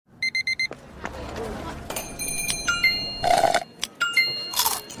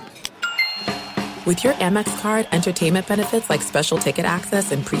With your Amex card, entertainment benefits like special ticket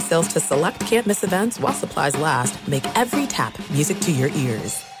access and pre-sales to select can't-miss events while supplies last make every tap music to your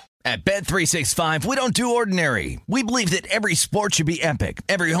ears. At Bet365, we don't do ordinary. We believe that every sport should be epic.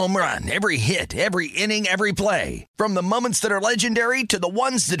 Every home run, every hit, every inning, every play. From the moments that are legendary to the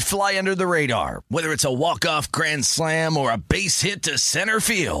ones that fly under the radar. Whether it's a walk-off grand slam or a base hit to center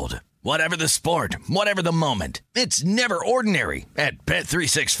field. Whatever the sport, whatever the moment. It's never ordinary at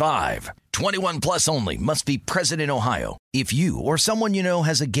Bet365. 21 plus only. Must be present in Ohio. If you or someone you know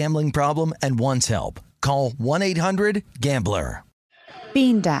has a gambling problem and wants help, call 1-800-GAMBLER.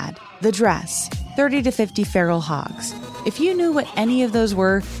 Bean Dad, The Dress, 30 to 50 Feral Hogs. If you knew what any of those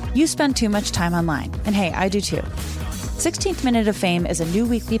were, you spend too much time online. And hey, I do too. 16th Minute of Fame is a new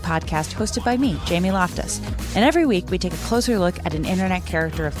weekly podcast hosted by me, Jamie Loftus. And every week we take a closer look at an internet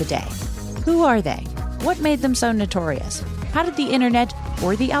character of the day. Who are they? What made them so notorious? How did the internet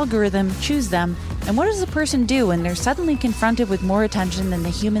or the algorithm choose them? And what does a person do when they're suddenly confronted with more attention than the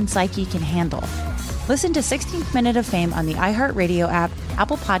human psyche can handle? Listen to 16th Minute of Fame on the iHeartRadio app,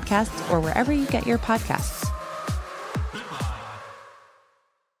 Apple Podcasts, or wherever you get your podcasts.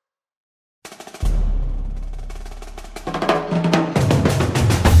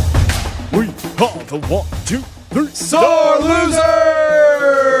 We are the 1, 2, 3 sore losers!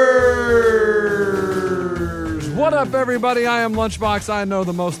 What up, everybody? I am Lunchbox. I know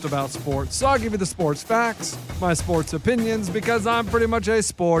the most about sports, so I'll give you the sports facts, my sports opinions, because I'm pretty much a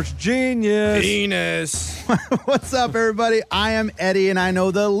sports genius. Venus. What's up, everybody? I am Eddie, and I know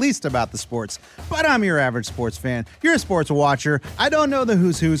the least about the sports, but I'm your average sports fan. You're a sports watcher. I don't know the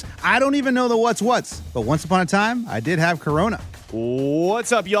who's. I don't even know the what's. But once upon a time, I did have Corona.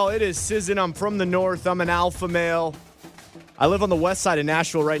 What's up, y'all? It is Sizzin. I'm from the north. I'm an alpha male. I live on the west side of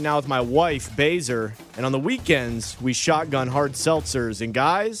Nashville right now with my wife, Baser. And on the weekends, we shotgun hard seltzers. And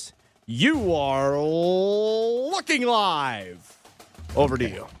guys, you are looking live. Over to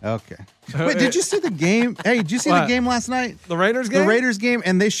you. Okay. Wait, did you see the game? Hey, did you see the game last night? The Raiders game? The Raiders game,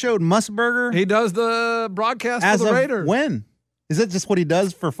 and they showed Musburger. He does the broadcast as for the of Raiders. When? Is that just what he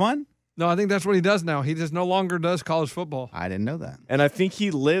does for fun? No, I think that's what he does now. He just no longer does college football. I didn't know that. And I think he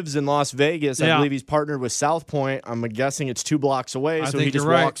lives in Las Vegas. Yeah. I believe he's partnered with South Point. I'm guessing it's 2 blocks away, so he think just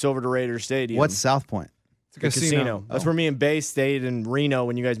you're right. walks over to Raiders Stadium. What's South Point? It's a The casino. That's where me and Bay stayed in Reno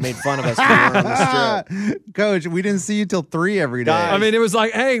when you guys made fun of us. 'cause we were on the strip. Coach, we didn't see you till 3 every day. Guys. I mean, it was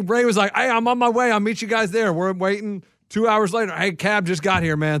like, hey, Ray was like, hey, I'm on my way. I'll meet you guys there. We're waiting 2 hours later. Hey, cab just got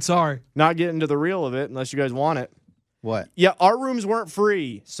here, man. Sorry. Not getting to the real of it unless you guys want it. What? Yeah, our rooms weren't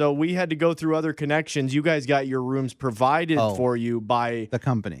free, so we had to go through other connections. You guys got your rooms provided for you by The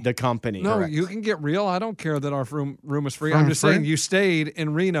company. the company. No, Correct. you can get real. I don't care that our room is free. Room I'm just free? saying you stayed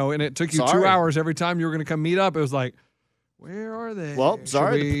in Reno, and it took you 2 Sorry. hours every time you were going to come meet up. It was like, where are they? Well,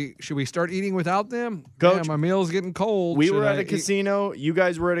 sorry. Should we start eating without them? Coach, Man, my meal's getting cold. We Should were at I a eat- casino. You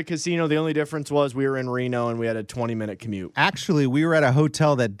guys were at a casino. The only difference was we were in Reno and we had a 20-minute commute. Actually, we were at a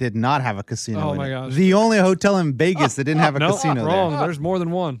hotel that did not have a casino. Oh, in my it. gosh. The only hotel in Vegas that didn't have a No, casino wrong. there. There's more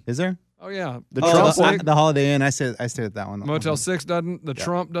than one. Is there? Oh yeah, The Motel Trump Six- the Holiday Inn. I stayed at that one. Motel 6 doesn't. The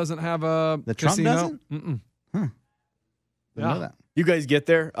Trump doesn't have a The Trump casino. doesn't? Mm-mm. Didn't Yeah. know that. You guys get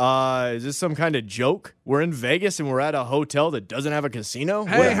there. Is this some kind of joke? We're in Vegas and we're at a hotel that doesn't have a casino?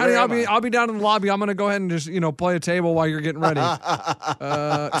 Hey, Where honey, am I? I'll be down in the lobby. I'm gonna go ahead and just play a table while you're getting ready.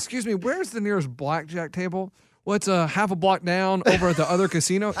 Excuse me, where's the nearest blackjack table? Well, it's half a block down over at the other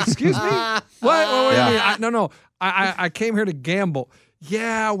casino. Excuse me? What? Wait, Yeah. no. I came here to gamble.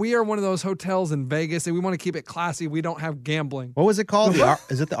 Yeah, we are one of those hotels in Vegas, and we want to keep it classy. We don't have gambling. What was it called?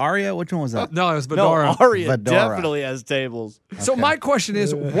 Is it the Aria? Which one was that? No, it was No, Badara. Aria Vadara. definitely has tables. So Okay. my question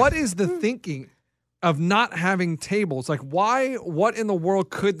is, what is the thinking of not having tables? Like, why? What in the world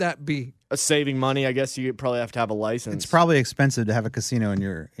could that be? Saving money, I guess you probably have to have a license. It's probably expensive to have a casino in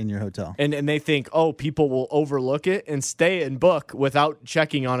your hotel. And they think, oh, people will overlook it and stay and book without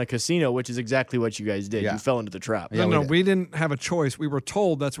checking on a casino, which is exactly what you guys did. Yeah. You fell into the trap. Yeah, No, we did. we didn't have a choice. We were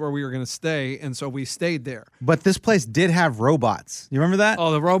told that's where we were going to stay, and so we stayed there. But this place did have robots. You remember that?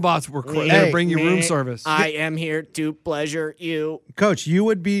 Oh, the robots were they Hey, would bring you room service. I am here to pleasure you. Coach, you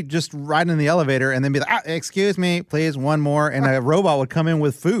would be just riding in the elevator and then be like, excuse me, please, one more. And a robot would come in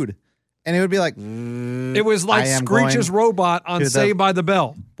with food. And it would be like, It was like I am Screech's going robot on to the- Saved by the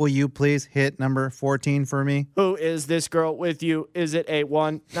Bell. will you please hit number 14 for me? Who is this girl with you? Is it a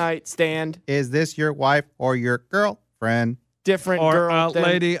one-night stand? Is this your wife or your girlfriend? Different Or girl than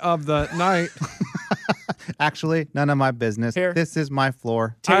Lady of the Night. Actually, none of my business. Here. This is my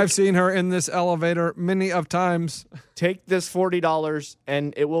floor. I've seen her in this elevator many of times. Take this $40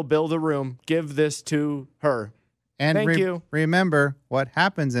 and it will build a room. Give this to her. And Thank you. remember, what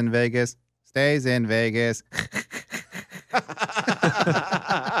happens in Vegas stays in Vegas.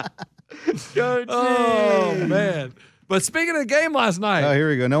 Go Oh, man. But speaking of the game last night. Oh, here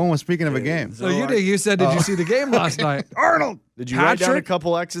we go. No one was speaking of a game. So you did. You said, did you see the game last night? Arnold. Did you write down a Patrick?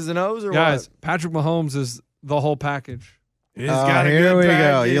 couple X's and O's or Guys, what? Patrick Mahomes is the whole package. He's got a here good we go.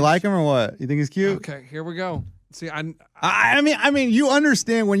 package. You like him or what? You think he's cute? Okay, here we go. See, I mean, you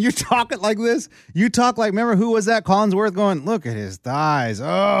understand when you talk it like this. You talk like, remember who was that? Collinsworth going, look at his thighs.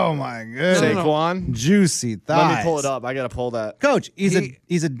 Oh my goodness, No. Saquon. juicy thighs. Let me pull it up. I got to pull that. Coach. He's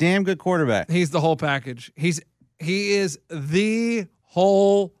a damn good quarterback. he's the whole package. He is the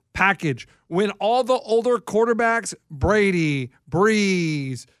whole package. When all the older quarterbacks, Brady,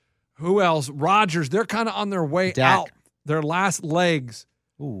 Breeze, who else? Rodgers, they're kind of on their way Dak. out, their last legs.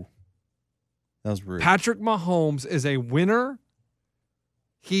 Ooh, that was rude. Patrick Mahomes is a winner.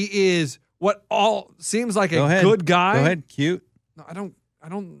 He is what all seems like Go a ahead. good guy. Go ahead, cute. No, I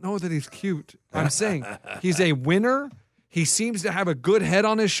don't know that he's cute. I'm saying he's a winner. He seems to have a good head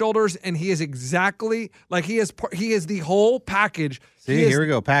on his shoulders, and he is exactly like he is the whole package. See, here we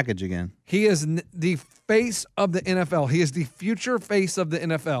go, package again. He is the face of the NFL. He is the future face of the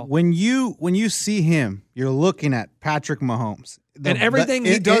NFL. When you see him, you're looking at Patrick Mahomes, And everything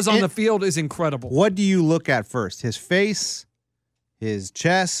he does on the field is incredible. What do you look at first? His face, his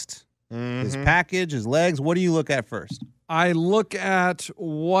chest, his package, his legs. What do you look at first? I look at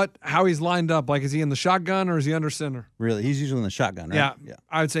how he's lined up. Like, is he in the shotgun or is he under center? Really, he's usually in the shotgun, right? Yeah.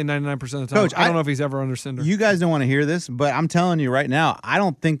 I would say 99% of the time. Coach, I don't know if he's ever under center. You guys don't want to hear this, but I'm telling you right now, I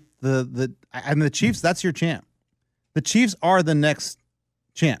don't think the Chiefs. That's your champ. The Chiefs are the next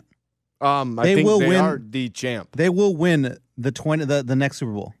champ. I They think will they win. are the champ. They will win the next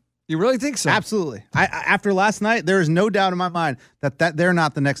Super Bowl. You really think so? Absolutely. After last night, there is no doubt in my mind that they're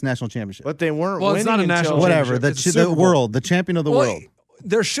not the next national championship. But they weren't Well, winning it's not a until national Whatever. championship. It's a The Super Bowl. world, the champion of the world.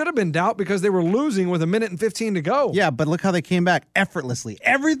 There should have been doubt because they were losing with 1:15 to go. Yeah, but look how they came back effortlessly.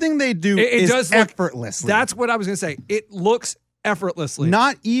 Everything they do It is does look effortlessly. That's what I was going to say. It looks effortlessly.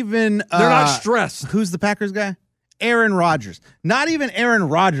 not even. They're not stressed. Who's the Packers guy? Aaron Rodgers. Not even Aaron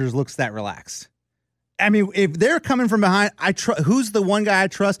Rodgers looks that relaxed. I mean, if they're coming from behind, who's the one guy I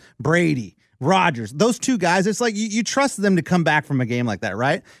trust? Brady, Rodgers. Those two guys, it's like you trust them to come back from a game like that,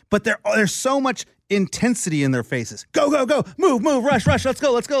 right? But there's so much intensity in their faces. Go, go, go. Move, move, rush, rush. Let's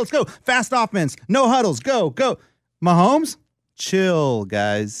go, let's go, let's go. Fast offense. No huddles. Go, go. Mahomes, chill,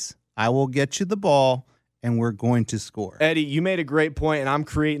 guys. I will get you the ball, and we're going to score. Eddie, you made a great point, and I'm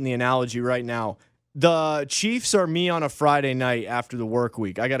creating the analogy right now. The Chiefs are me on a Friday night after the work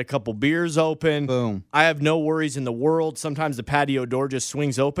week. I got a couple beers open. Boom. I have no worries in the world. Sometimes the patio door just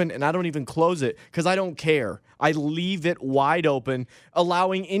swings open, and I don't even close it because I don't care. I leave it wide open,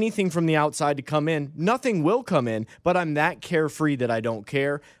 allowing anything from the outside to come in. Nothing will come in, but I'm that carefree that I don't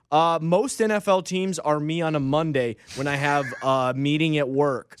care. Most NFL teams are me on a Monday when I have a meeting at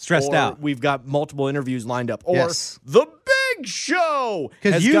work. Stressed or out. We've got multiple interviews lined up. Or Yes. the big show.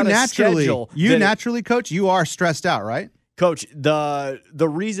 Because has you got a naturally, schedule that- Coach, you are stressed out, right? Coach, the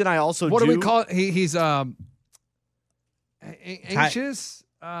reason I also what do we call it? He's anxious.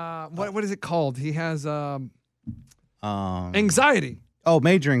 What is it called? He has anxiety. Oh,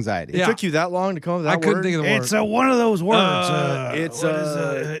 major anxiety. It Yeah. took you that long to come up with that I couldn't word? think of the word. It's one of those words. It's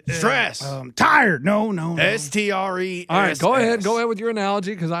stress. Tired. No. STRE. All right, go ahead with your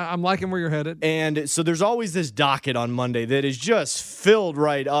analogy because I'm liking where you're headed. And so there's always this docket on Monday that is just filled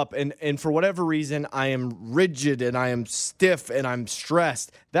right up. And for whatever reason, I am rigid and I am stiff and I'm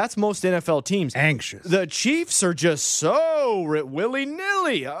stressed. That's most NFL teams. Anxious. The Chiefs are just so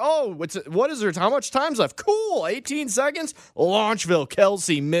willy-nilly. Oh, what is there? How much time's left? Cool, 18 seconds. Launchville,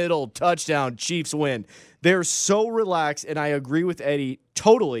 Kelsey, middle, touchdown, Chiefs win. They're so relaxed, and I agree with Eddie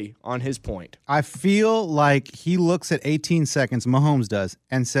totally on his point. I feel like he looks at 18 seconds, Mahomes does,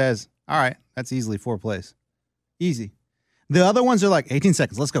 and says, all right, that's easily 4 plays. Easy. The other ones are like, 18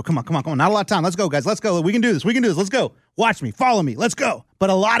 seconds. Let's go. Come on. Not a lot of time. Let's go, guys. Let's go. We can do this. Let's go. Watch me. Follow me. Let's go. But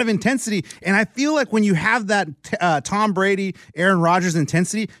a lot of intensity. And I feel like when you have that Tom Brady, Aaron Rodgers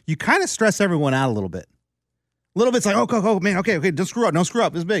intensity, you kind of stress everyone out a little bit. A little bit's like, oh, man, okay, don't screw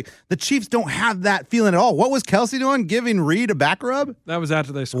up. It's big. The Chiefs don't have that feeling at all. What was Kelsey doing? Giving Reed a back rub? That was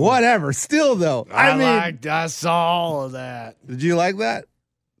after they scored. Whatever. Still, though. I saw all of that. Did you like that?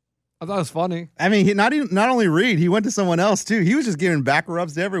 I thought it was funny. I mean, he not only Reed, he went to someone else, too. He was just giving back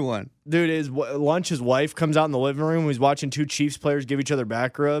rubs to everyone. Dude, his wife comes out in the living room. He's watching 2 Chiefs players give each other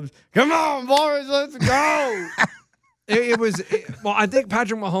back rubs. Come on, boys, let's go. Well, I think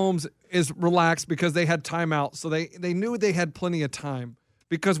Patrick Mahomes is relaxed because they had timeouts, so they knew they had plenty of time.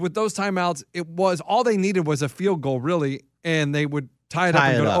 Because with those timeouts, it was all they needed was a field goal, really, and they would tie it up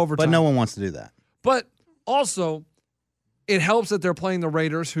and go to overtime. But no one wants to do that. But also, it helps that they're playing the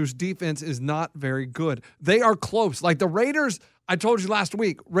Raiders, whose defense is not very good. They are close. Like the Raiders, I told you last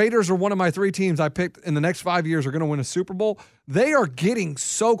week, Raiders are one of my 3 teams I picked in the next 5 years are going to win a Super Bowl. They are getting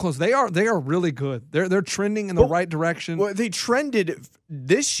so close. They are really good. They're trending in the right direction. Well, they trended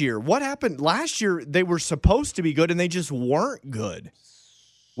this year. What happened? Last year, they were supposed to be good, and they just weren't good.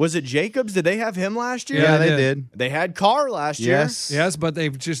 Was it Jacobs? Did they have him last year? Yeah, they did. They had Carr last year. Yes, but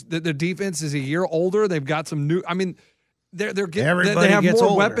they've just their defense is a year older. They've got some new. I mean, they're getting. Everybody they have gets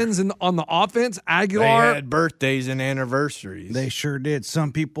more older. weapons on the offense. They Aguilar. had birthdays and anniversaries. They sure did.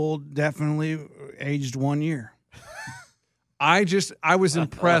 Some people definitely aged 1 year. I was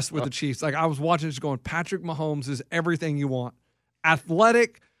impressed with the Chiefs. Like I was watching, just going, Patrick Mahomes is everything you want.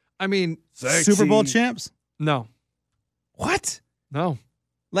 Athletic. I mean, Sexy. Super Bowl champs? no, What?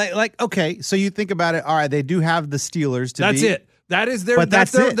 Like okay, so you think about it. All right, they do have the Steelers to that's beat. it. That is their. But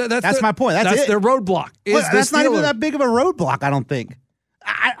that's their, it. That's their- my point. That's it. their roadblock. Is Well, the that's not even Steelers. that big of a roadblock, I don't think.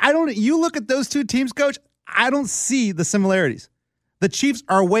 I don't. You look at those two teams, Coach. I don't see the similarities. The Chiefs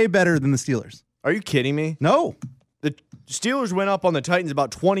are way better than the Steelers. Are you kidding me? No, The Steelers went up on the Titans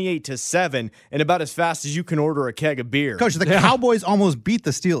about 28-7, and about as fast as you can order a keg of beer. Coach. The Cowboys almost beat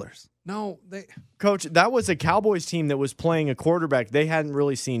the Steelers. No, they. Coach, that was a Cowboys team that was playing a quarterback they hadn't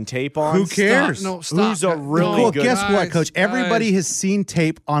really seen tape on. Who cares? Stop. Who's a really Well, good- guess what, Guys, Coach? Everybody guys. has seen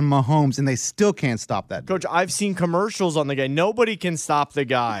tape on Mahomes, and they still can't stop that. Coach, I've seen commercials on the guy. Nobody can stop the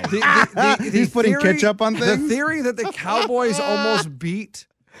guy. He's putting ketchup on The things? theory that the Cowboys almost beat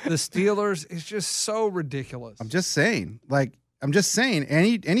the Steelers is just so ridiculous. I'm just saying.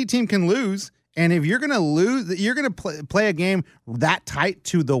 Any team can lose. And if you're going to lose, you're going to play a game that tight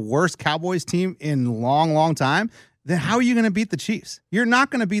to the worst Cowboys team in long time, then how are you going to beat the Chiefs? You're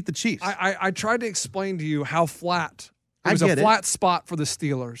not going to beat the Chiefs. I tried to explain to you how flat it I was get a it. flat spot for the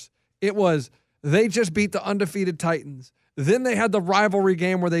Steelers. It was they just beat the undefeated Titans. Then they had the rivalry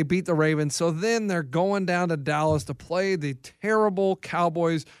game where they beat the Ravens. So then they're going down to Dallas to play the terrible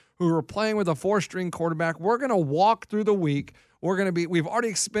Cowboys who are playing with a 4-string quarterback. We're going to walk through the week. We've already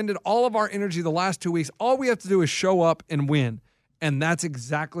expended all of our energy the last 2 weeks. All we have to do is show up and win. And that's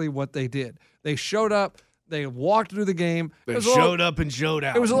exactly what they did. They showed up. They walked through the game. They showed up and showed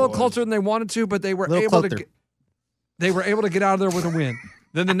out. It was a little boys. closer than they wanted to, but they were Little able to closer. they were able to get out of there with a win.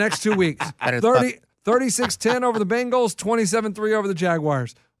 Then the next 2 weeks, 36-10 over the Bengals, 27-3 over the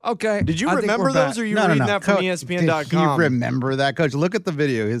Jaguars. Okay. Did you I think remember we're those, back. or you no, reading no. that from Coach, ESPN.com? Did he remember that, Coach? Look at the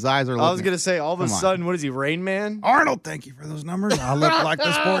video. His eyes are looking. I was going to say, all of a Come on. sudden, what is he, Rain Man? Arnold, thank you for those numbers. I look like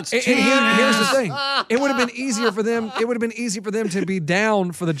the sports And team. here's the thing. It would have been easier for them. It would have been easy for them to be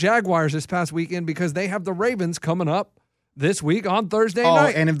down for the Jaguars this past weekend because they have the Ravens coming up this week on Thursday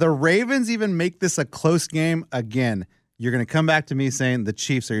night. And if the Ravens even make this a close game again, you're going to come back to me saying the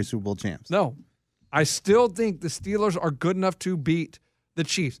Chiefs are your Super Bowl champs. No, I still think the Steelers are good enough to beat the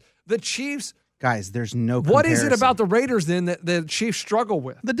Chiefs. The Chiefs. Guys, there's no What is it comparison. about the Raiders then that the Chiefs struggle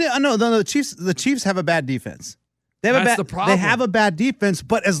with? The Chiefs have a bad defense. They have That's a the problem. They have a bad defense,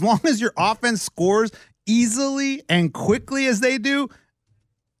 but as long as your offense scores easily and quickly as they do,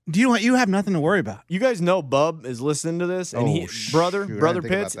 you have nothing to worry about. You guys know Bub is listening to this, and brother shoot, I didn't think about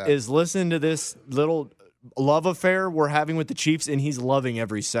Pitts that. is listening to this little love affair we're having with the Chiefs, and he's loving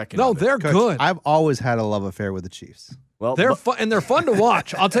every second. No, of it. they're Coach, good. I've always had a love affair with the Chiefs. Well, They're Bu- fun, and they're fun to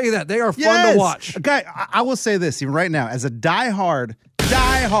watch. I'll tell you that. They are fun to watch. Guy, I will say this even right now. As a diehard,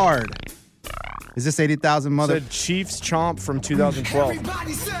 is this 80,000 mother? said Chiefs chomp from 2012.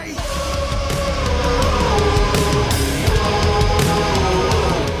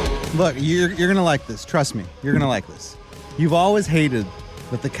 Look, you're going to like this. Trust me. You're going to like this. You've always hated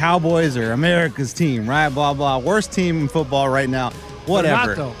that the Cowboys are America's team, right? Blah, blah. Worst team in football right now. Whatever.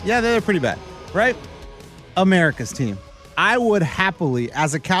 not, though. Yeah, they're pretty bad, right? America's team. I would happily,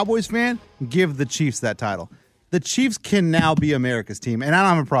 as a Cowboys fan, give the Chiefs that title. The Chiefs can now be America's team, and I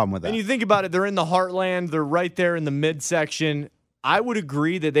don't have a problem with that. And you think about it, they're in the heartland. They're right there in the midsection. I would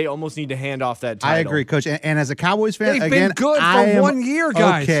agree that they almost need to hand off that title. I agree, Coach. And as a Cowboys fan, They've again, been good for I am 1 year,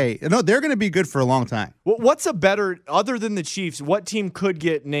 guys. Okay. No, they're going to be good for a long time. What's a better, other than the Chiefs, what team could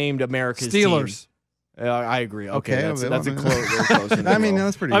get named America's Steelers. team? I agree. Okay, Okay, that's a well, close. Very close in the I mean, middle.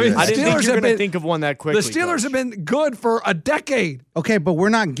 that's pretty I good. mean, I didn't think Steelers you were have going to been- think of one that quickly. The Steelers Coach. have been good for a decade. Okay, but we're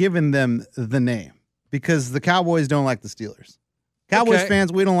not giving them the name because the Cowboys don't like the Steelers. Cowboys Okay.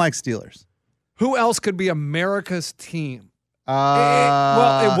 fans, we don't like Steelers. Who else could be America's team?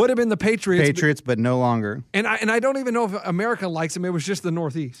 Well, it would have been the Patriots, but no longer. And I don't even know if America likes them. It was just the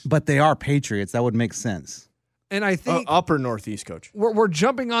Northeast. But they are Patriots. That would make sense. And I think upper Northeast, Coach. we're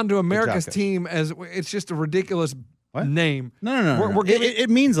jumping onto America's Coach. team as it's just a ridiculous What? name. No. We're giving, It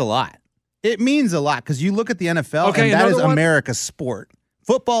means a lot. It means a lot because you look at the NFL and that is America's sport.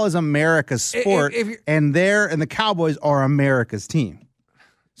 Football is America's sport, and the Cowboys are America's team.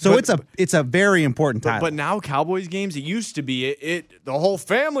 So it's a very important title. But now Cowboys games, it used to be the whole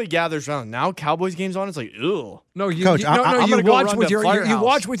family gathers around. Now Cowboys games on, it's like, ew. No, Coach, I'm you gonna go watch run with to your Firehouse. you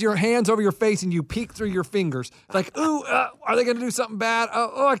watch with your hands over your face and you peek through your fingers. Like, ooh, are they going to do something bad?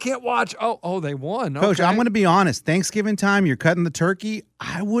 Oh, I can't watch. Oh, they won. Coach, okay. I'm going to be honest. Thanksgiving time, you're cutting the turkey.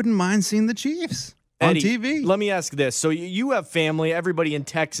 I wouldn't mind seeing the Chiefs on Eddie, TV. Let me ask this. So you have family, everybody in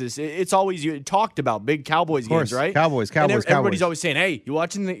Texas. It's always you talked about big Cowboys games, right? Cowboys. And everybody's always saying, hey, you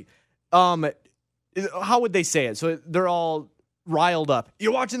watching the how would they say it? So they're all riled up.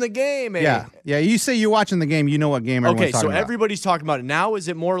 You're watching the game. Eh? Yeah. You say you're watching the game, you know what game everyone's talking about. Everybody's talking about it. Now is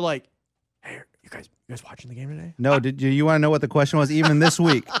it more like, hey, you guys watching the game today? No, did you want to know what the question was? Even this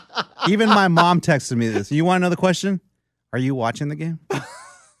week, even my mom texted me this. You want to know the question? Are you watching the game?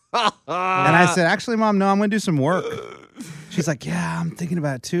 And I said, actually, Mom, no, I'm going to do some work. She's like, yeah, I'm thinking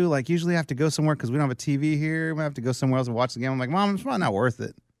about it too. Like, usually I have to go somewhere because we don't have a TV here. We have to go somewhere else and watch the game. I'm like, Mom, it's probably not worth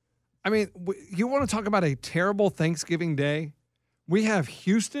it. I mean, you want to talk about a terrible Thanksgiving day? We have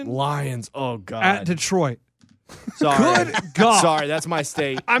Houston Lions. Oh God. at Detroit. Sorry. Good God. Sorry, that's my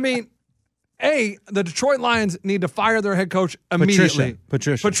state. I mean, the Detroit Lions need to fire their head coach immediately.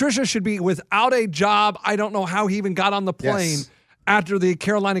 Patricia should be without a job. I don't know how he even got on the plane after the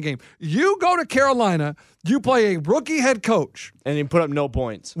Carolina game. You go to Carolina, you play a rookie head coach. And he put up no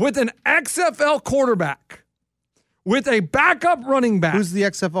points. With an XFL quarterback. With a backup running back. Who's the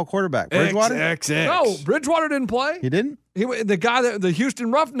XFL quarterback? Bridgewater? XX. No, Bridgewater didn't play. He didn't? The guy that the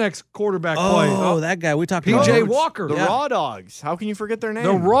Houston Roughnecks quarterback played. Oh, that guy. We talked about PJ Walker. The Raw Dogs. How can you forget their name?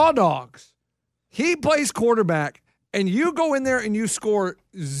 The Raw Dogs. He plays quarterback, and you go in there and you score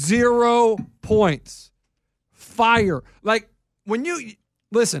 0 points. Fire. Like, when you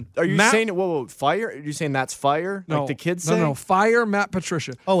listen. Are you saying it? Whoa, fire? Are you saying that's fire? No, like the kids say? No, fire Matt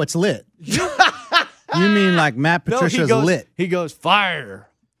Patricia. Oh, it's lit. You mean like Matt Patricia's lit? He goes, fire.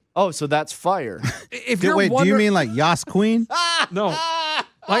 Oh, so that's fire. If do you mean like Yas Queen? No.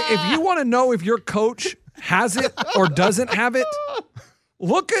 Like, if you want to know if your coach has it or doesn't have it,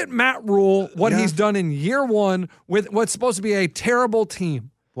 look at Matt Rule, what he's done in year one with what's supposed to be a terrible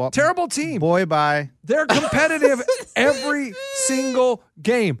team. Well, terrible team. Boy, bye. They're competitive every single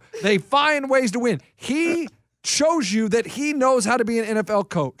game. They find ways to win. He shows you that he knows how to be an NFL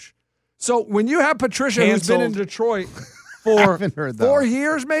coach. So when you have Patricia, who's been in Detroit for 4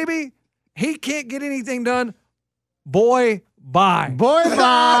 years, maybe, he can't get anything done. Boy, bye. Boy,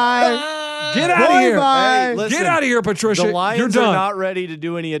 bye. Get out of here. Bye. Hey, listen, get out of here, Patricia. The Lions You're done. are not ready to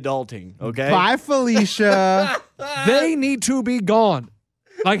do any adulting, okay? Bye, Felicia. They need to be gone.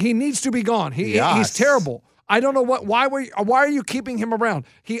 Like, he needs to be gone. He's terrible. I don't know why are you keeping him around?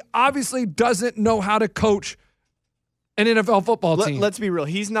 He obviously doesn't know how to coach an NFL football team. Let's be real.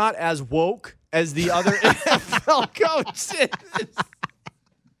 He's not as woke as the other NFL coaches.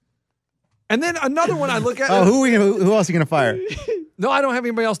 And then another one I look at. Oh, who else are you going to fire? No, I don't have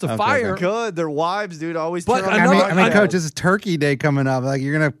anybody else to fire. Good. Their wives, dude, always But turn I mean, Coach, this is Turkey Day coming up. Like,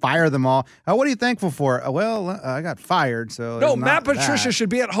 you're going to fire them all. What are you thankful for? I got fired, so no, Matt Patricia should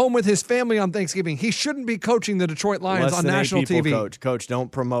be at home with his family on Thanksgiving. He shouldn't be coaching the Detroit Lions on national TV. Coach,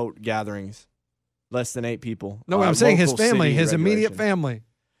 don't promote gatherings. Less than 8 people. No, I'm saying his Local family, city his immediate regulation. family.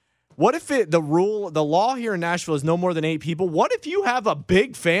 What if the law here in Nashville is no more than 8 people? What if you have a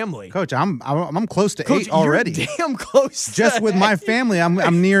big family? Coach, I'm close to Coach, 8 already. You're damn close. Just with my family,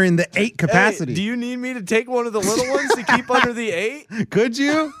 I'm nearing the 8 capacity. Hey, do you need me to take one of the little ones to keep under the 8? Could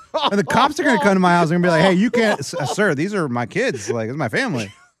you? And the cops are going to come to my house and be like, "Hey, you can't, sir. These are my kids. Like, it's my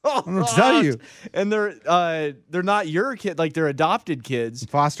family." I don't know what to tell you. And they're not your kid, like they're adopted kids.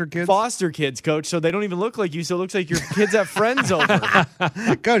 Foster kids? Foster kids, Coach. So they don't even look like you, so it looks like your kids have friends over.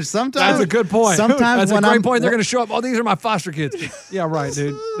 Coach, sometimes That's a good point. Sometimes That's a great point. They're going to show up. Oh, these are my foster kids. Yeah, right,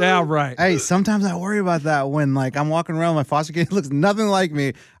 dude. Yeah, right. Hey, sometimes I worry about that when, like, I'm walking around, my foster kid looks nothing like me.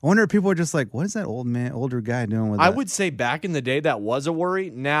 I wonder if people are just like, what is that older guy doing with that? I would say back in the day that was a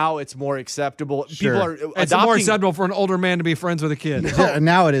worry. Now it's more acceptable. Sure. People are It's more acceptable for an older man to be friends with a kid. Yeah,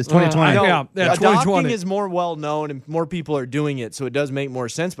 now it is 2020. Yeah, Adopting 2020. is more well known and more people are doing it, so it does make more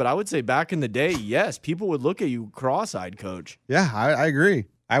sense. But I would say back in the day, yes, people would look at you cross-eyed, Coach. Yeah, I agree.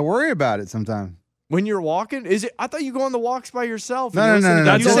 I worry about it sometimes. When you're walking, is it? I thought you go on the walks by yourself. No.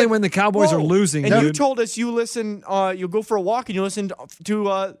 That's only when the Cowboys are losing. And dude. you told us you listen. You'll go for a walk and you listen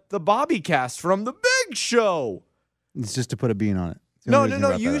to the Bobby Cast from the Big Show. It's just to put a bean on it. No.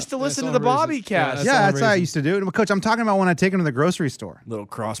 You used to listen to the Bobby Cast. Yeah, that's how I used to do it. Coach, I'm talking about when I take him to the grocery store. Little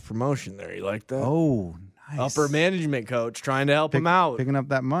cross promotion there. You like that? Oh, Upper management coach trying to help him out. Picking up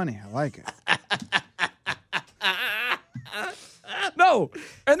that money. I like it. No.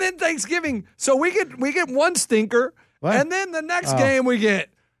 And then Thanksgiving. So we get one stinker. What? And then the next game we get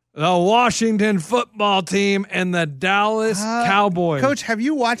the Washington football team and the Dallas Cowboys. Coach, have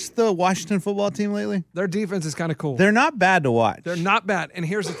you watched the Washington football team lately? Their defense is kind of cool. They're not bad to watch. They're not bad. And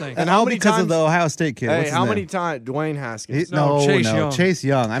here's the thing. And how many because times of the Ohio State kid? Hey, What's his how name? many times? Dwayne Haskins. Chase Young. Chase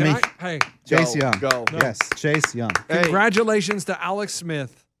Young. Chase Young. Go. Yes, Chase Young. Hey, Congratulations to Alex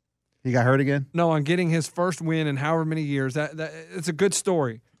Smith. He got hurt again? No, on getting his first win in however many years. That it's a good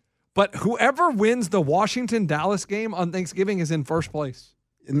story. But whoever wins the Washington-Dallas game on Thanksgiving is in first place.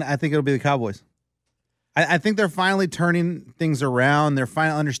 And I think it'll be the Cowboys. I think they're finally turning things around. They're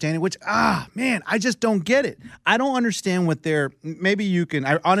finally understanding, which, man, I just don't get it. I don't understand what they're – maybe you can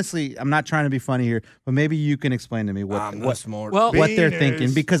 – honestly, I'm not trying to be funny here, but maybe you can explain to me what they're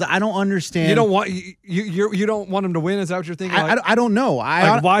thinking, because I don't understand. You don't want you don't want them to win? Is that what you're thinking? I don't know.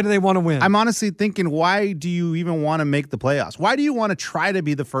 Why do they want to win? I'm honestly thinking, why do you even want to make the playoffs? Why do you want to try to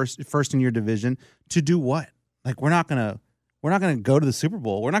be the first in your division to do what? Like, we're not gonna go to the Super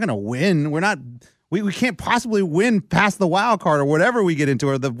Bowl. We're not gonna win. We're not. We can't possibly win past the wild card or whatever we get into,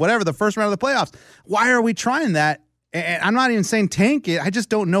 or the first round of the playoffs. Why are we trying that? And I'm not even saying tank it. I just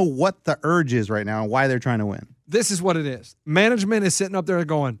don't know what the urge is right now and why they're trying to win. This is what it is. Management is sitting up there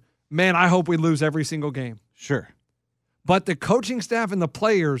going, man, I hope we lose every single game. Sure. But the coaching staff and the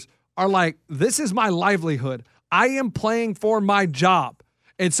players are like, this is my livelihood. I am playing for my job.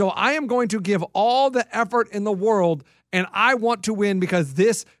 And so I am going to give all the effort in the world, and I want to win because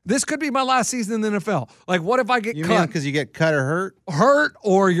this could be my last season in the NFL. Like, what if I get cut? Because you get cut or hurt? Hurt,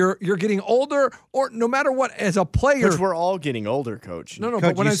 or you're getting older, or no matter what, as a player. Coach, we're all getting older, Coach. No, Coach,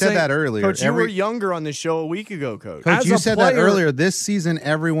 but when you I said say that earlier. Coach, you were younger on the show a week ago, Coach. Coach, As you a said player- that earlier. This season,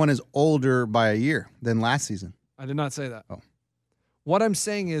 everyone is older by a year than last season. I did not say that. Oh. What I'm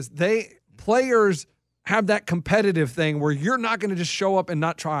saying is players have that competitive thing where you're not going to just show up and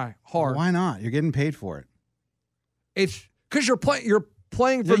not try hard. Why not? You're getting paid for it. It's because you're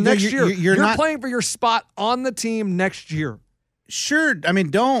playing for next year. You're not playing for your spot on the team next year. Sure. I mean,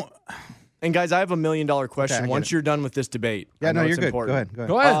 don't. And guys, I have $1 million question. Okay, Once you're done with this debate, Yeah, I know no, you're it's good. important. Go ahead.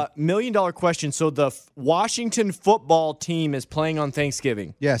 Go ahead. $1 million question. So the Washington football team is playing on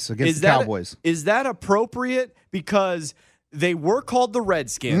Thanksgiving. Yes, against the Cowboys. Is that appropriate? Because they were called the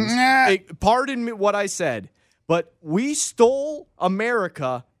Redskins. Pardon me what I said, but we stole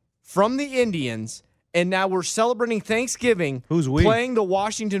America from the Indians, and now we're celebrating Thanksgiving. Who's we? Playing the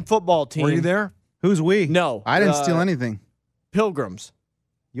Washington football team. Were you there? Who's we? No. I didn't steal anything. Pilgrims.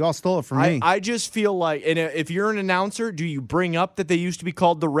 You all stole it from me. I just feel like, and if you're an announcer, do you bring up that they used to be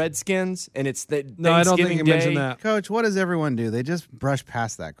called the Redskins and it's the No, I don't Thanksgiving think you Day? mentioned that. Coach, what does everyone do? They just brush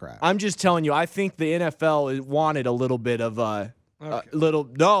past that crap. I'm just telling you, I think the NFL wanted a little bit of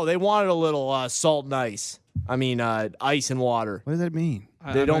they wanted a little salt and ice. I mean, ice and water. What does that mean?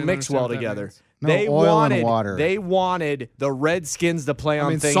 They don't mix well together. No, They oil and water. They wanted the Redskins to play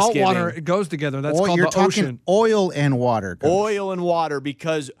on salt Thanksgiving. water, it goes together. That's called You're the talking ocean. oil and water. Coach. Oil and water,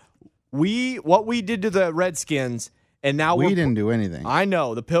 because what we did to the Redskins, and now We didn't do anything. I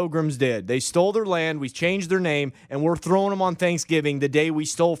know the Pilgrims did. They stole their land. We changed their name, and we're throwing them on Thanksgiving, the day we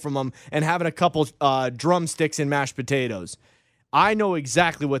stole from them, and having a couple drumsticks and mashed potatoes. I know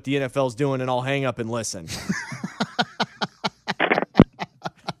exactly what the NFL's doing, and I'll hang up and listen.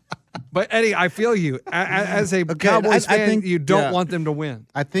 But Eddie, I feel you. As a Cowboys I fan, think- you don't yeah. want them to win.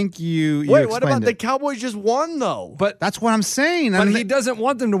 I think you Wait, what about explained the it. Cowboys just won, though? But That's what I'm saying. but he doesn't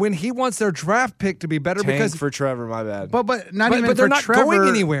want them to win. He wants their draft pick to be better Tank because for Trevor, my bad. But not But- even but they're for not Trevor. going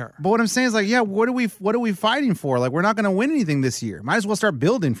anywhere. But what I'm saying is, like, yeah, what are we fighting for? Like, we're not going to win anything this year. Might as well start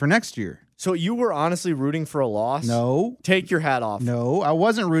building for next year. So you were honestly rooting for a loss? No. Take your hat off. No, I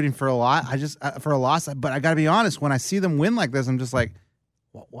wasn't rooting for a lot. I just for a loss. But I got to be honest. When I see them win like this, I'm just like,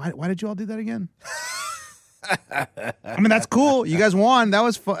 why did you all do that again? I mean, that's cool. You guys won. That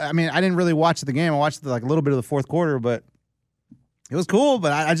was fun. I mean, I didn't really watch the game. I watched a little bit of the fourth quarter, but it was cool.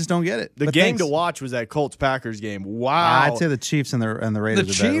 But I just don't get it. The But game thanks. to watch was that Colts-Packers game. Wow. I'd say the Chiefs and the Raiders. the are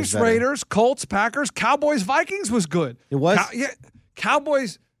better- Chiefs, better. Raiders, Colts, Packers, Cowboys, Vikings was good. It was?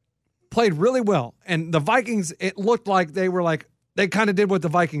 Cowboys played really well, and the Vikings. It looked like they kind of did what the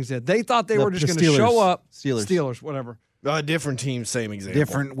Vikings did. They thought they were just going to Steelers. show up. Steelers. Whatever. Different team, same example.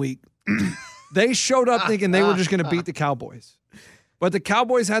 Different week. They showed up thinking they were just going to beat the Cowboys. But the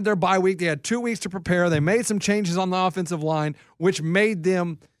Cowboys had their bye week. They had 2 weeks to prepare. They made some changes on the offensive line, which made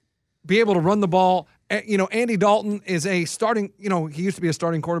them be able to run the ball. Andy Dalton is a starting, he used to be a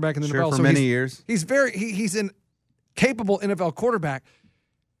starting quarterback in the NFL. For so many years. He's an capable NFL quarterback.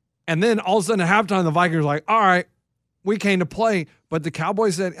 And then all of a sudden at halftime, the Vikings were like, all right, we came to play. But the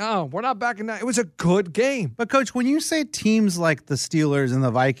Cowboys said, oh, we're not backing down. It was a good game. But, Coach, when you say teams like the Steelers and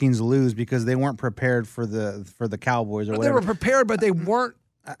the Vikings lose because they weren't prepared for the Cowboys or They whatever. were prepared, but they weren't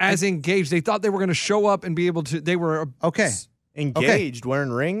as engaged. They thought they were going to show up and be able to. They were Okay. Engaged,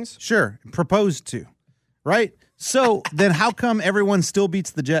 wearing rings? Sure. Proposed to. Right? So then how come everyone still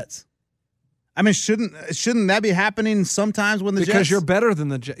beats the Jets? I mean, shouldn't that be happening sometimes when the Jets? Because you're better than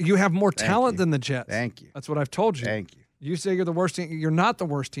the Jets. You have more talent than the Jets. Thank you. That's what I've told you. Thank you. You say you're the worst team. You're not the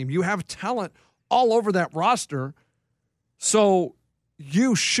worst team. You have talent all over that roster. So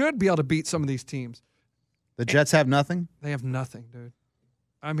you should be able to beat some of these teams. The Jets have nothing? They have nothing, dude.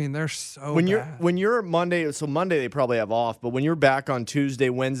 I mean, they're so When bad. you're Monday, so Monday they probably have off, but when you're back on Tuesday,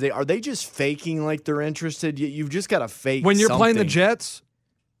 Wednesday, are they just faking like they're interested? You've just got to fake When you're playing the something. Jets,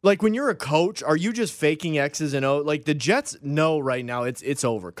 Like when you're a coach, are you just faking X's and O's? Like the Jets know right now it's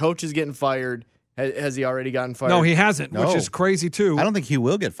over. Coach is getting fired. Has he already gotten fired? no, he hasn't, No. which is crazy too. I don't think he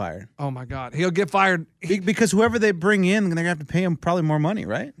will get fired. Oh my God, he'll get fired. Because whoever they bring in, they're going to have to pay him probably more money,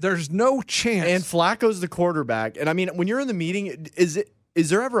 right? There's no chance. And Flacco's the quarterback. And I mean, when you're in the meeting, is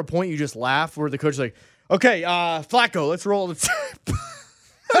there ever a point you just laugh where the coach is like, okay, Flacco, let's roll the tape.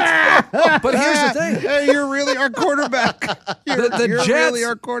 but here's the thing: Hey, you're really our quarterback. You're Jets, really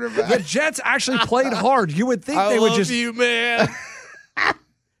our quarterback. the Jets actually played hard. You would think I they would love just. you, man.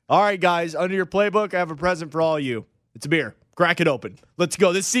 All right, guys, under your playbook, I have a present for all of you. It's a beer. Crack it open. Let's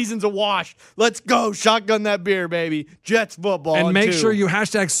go. This season's a wash. Let's go. Shotgun that beer, baby. Jets football. And in make 2. sure you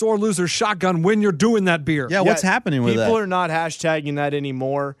hashtag sore loser shotgun when you're doing that beer. Yeah, what's happening with People that? are not hashtagging that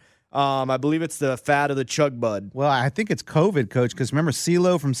anymore. I believe it's the fat of the chug bud. Well, I think it's COVID, Coach, because remember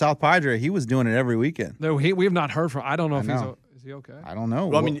CeeLo from South Padre, he was doing it every weekend. No, we have not heard from. I don't know if know. is he okay? I don't know.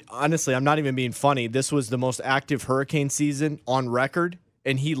 Well, I mean, honestly, I'm not even being funny. This was the most active hurricane season on record,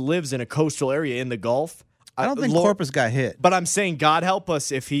 and he lives in a coastal area in the Gulf. I don't think Lord- Corpus got hit. But I'm saying, God help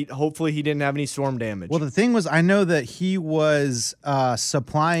us if hopefully he didn't have any storm damage. Well, the thing was, I know that he was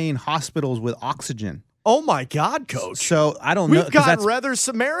supplying hospitals with oxygen. oh my God, Coach. So I don't know. We've 'cause got that's, rather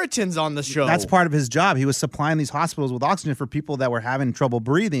Samaritans on the show. that's part of his job. He was supplying these hospitals with oxygen for people that were having trouble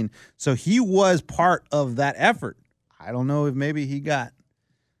breathing. So he was part of that effort. I don't know if maybe he got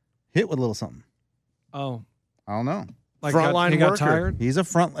hit with a little something. Oh, I don't know. like Frontline he got worker. tired. He's a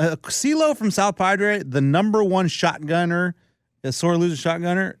front. CeeLo from South Padre, the number one shotgunner, a sore loser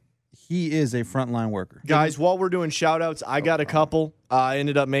shotgunner. He is a frontline worker. Guys, while we're doing shout outs, I got a couple. I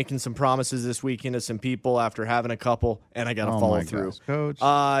ended up making some promises this weekend to some people after having a couple, and I got to Oh follow my through. gosh,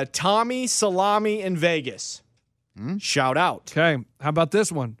 Coach. Tommy Salami in Vegas. Shout out. Okay, how about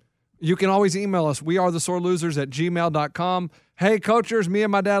this one? You can always email us. We are the sore losers at gmail.com. Hey, coachers, me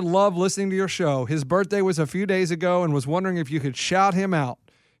and my dad love listening to your show. His birthday was a few days ago and was wondering if you could shout him out.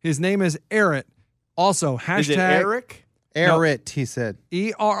 His name is Errett. Also, hashtag Is it Eric? Errett, he said.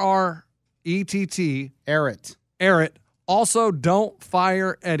 ERRETT. Errett. Errett. Also, don't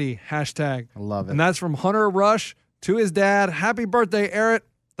fire Eddie. Hashtag. I love it. And that's from Hunter Rush to his dad. Happy birthday, Errett.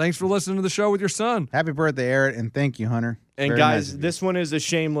 Thanks for listening to the show with your son. Happy birthday, Errett, and thank you, Hunter. And Very guys, nice of you. this one is a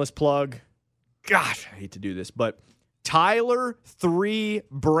shameless plug. Gosh, I hate to do this, but Tyler 3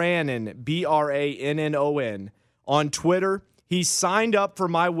 Brannon, Brannon, on Twitter. He signed up for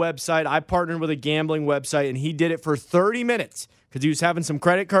my website. I partnered with a gambling website, and he did it for 30 minutes because he was having some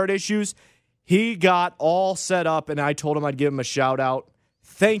credit card issues. He got all set up, and I told him I'd give him a shout out.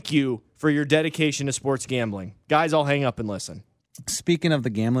 Thank you for your dedication to sports gambling. Guys, I'll hang up and listen. Speaking of the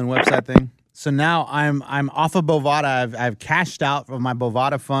gambling website thing, so now I'm off of Bovada. I've cashed out of my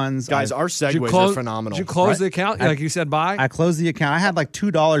Bovada funds. Guys, I've- our segues are phenomenal. Did you close Right? the account? Like you said, bye? I closed the account. I had like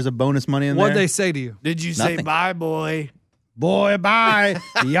 $2 of bonus money in What'd there. they say to you? Did you say Nothing. bye, boy? Boy, bye.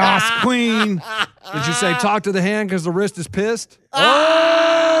 Yas, queen. Did you say talk to the hand because the wrist is pissed?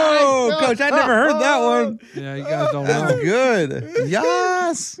 Oh, Coach, I never heard that one. Yeah, you guys don't That's know. good.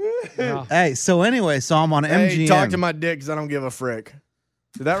 Yes. Yeah. Hey, so anyway, so I'm on MGM. Hey, talk to my dick because I don't give a frick.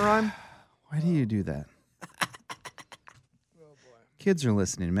 Did that rhyme? Why do you do that? Kids are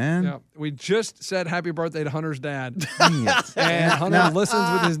listening, man. Yeah, we just said happy birthday to Hunter's dad, Dang it. and Hunter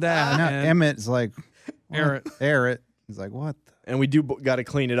listens with his dad. Now and Emmett's like, Errett. Errett. He's like, what? And we do got to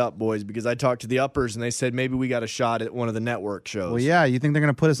clean it up, boys, because I talked to the uppers and they said maybe we got a shot at one of the network shows. Well, yeah, you think they're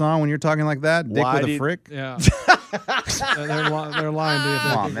going to put us on when you're talking like that? Dick Why with a did- frick? Yeah, they're lying to you.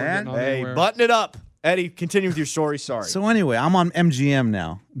 Come on, man. Hey, button it up. Eddie, continue with your story. Sorry. So anyway, I'm on MGM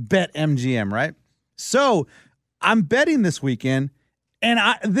now. Bet MGM, right? So I'm betting this weekend, and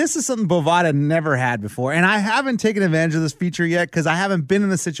this is something Bovada never had before, and I haven't taken advantage of this feature yet because I haven't been in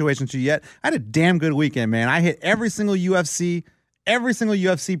this situation yet. I had a damn good weekend, man. I hit every single UFC every single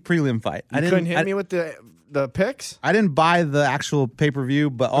UFC prelim fight. You couldn't hit me with the picks? I didn't buy the actual pay-per-view,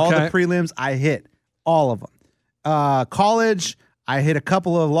 but all the prelims, I hit all of them. College, I hit a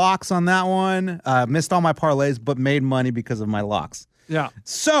couple of locks on that one. Missed all my parlays, but made money because of my locks. Yeah.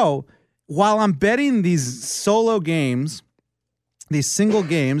 So while I'm betting these solo games, these single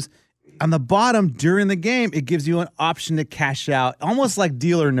games, on the bottom during the game, it gives you an option to cash out, almost like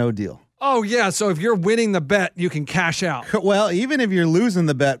Deal or No Deal. Oh, yeah. So if you're winning the bet, you can cash out. Well, even if you're losing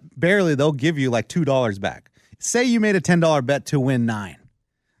the bet, barely, they'll give you like $2 back. Say you made a $10 bet to win $9.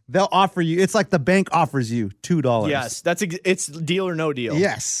 They'll offer you, it's like the bank offers you $2. Yes, it's Deal or No Deal.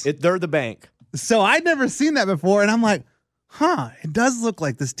 Yes. They're the bank. So I'd never seen that before, and I'm like, it does look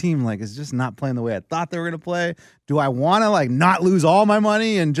like this team is just not playing the way I thought they were going to play. Do I want to not lose all my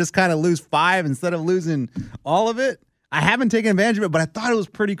money and just kind of lose 5 instead of losing all of it? I haven't taken advantage of it, but I thought it was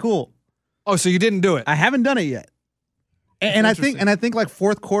pretty cool. Oh, so you didn't do it? I haven't done it yet. And I think like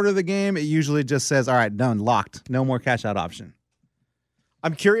fourth quarter of the game, it usually just says, all right, done, locked. No more cash out option.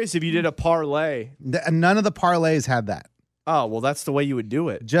 I'm curious if you did a parlay. None of the parlays had that. Oh, well, that's the way you would do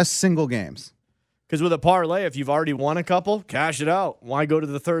it. Just single games. Because with a parlay, if you've already won a couple, cash it out. Why go to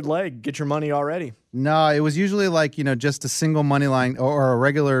the third leg? Get your money already. No, it was usually just a single money line or a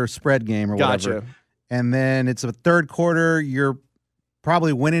regular spread game or whatever. Gotcha. And then it's a third quarter. You're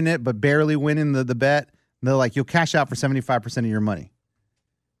probably winning it, but barely winning the bet. And they're like, you'll cash out for 75% of your money.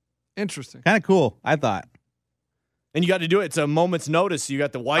 Interesting. Kind of cool, I thought. And you got to do it. It's a moment's notice. You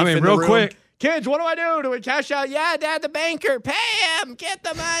got the wife in the real room. quick. Kids, what do I do? Do we cash out? Yeah, Dad, the banker. Pay him. Get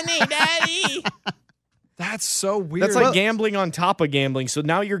the money, Daddy. That's so weird. That's like gambling on top of gambling. So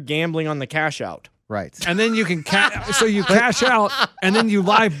now you're gambling on the cash out. Right. And then you can so you cash out, and then you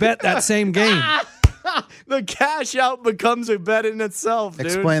live bet that same game. The cash out becomes a bet in itself, dude.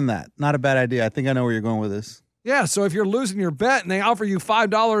 Explain that. Not a bad idea. I think I know where you're going with this. Yeah, so if you're losing your bet and they offer you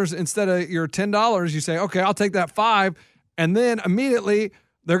 $5 instead of your $10, you say, okay, I'll take that $5, and then immediately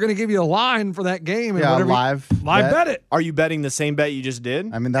they're going to give you a line for that game. And whatever live bet it. Are you betting the same bet you just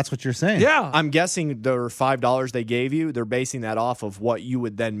did? I mean, that's what you're saying. Yeah. I'm guessing the $5 they gave you, they're basing that off of what you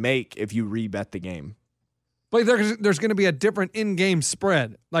would then make if you rebet the game. But there's going to be a different in-game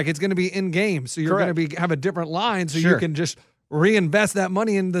spread. Like it's going to be in-game, so you're going to have a different line, so you can just reinvest that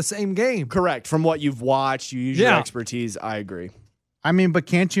money in the same game. Correct. From what you've watched, you use your expertise. I agree. I mean, but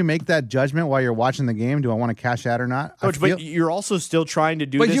can't you make that judgment while you're watching the game? Do I want to cash out or not? Coach, but you're also still trying to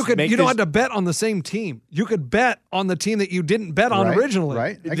do but this. You don't have to bet on the same team. You could bet on the team that you didn't bet on originally.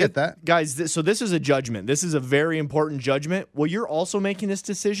 Right. I get that. Guys, so this is a judgment. This is a very important judgment. Well, you're also making this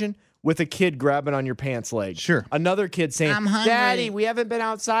decision with a kid grabbing on your pants leg. Sure. Another kid saying, I'm hungry. Daddy, we haven't been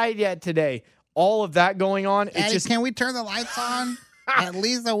outside yet today. All of that going on. Daddy, can we turn the lights on? At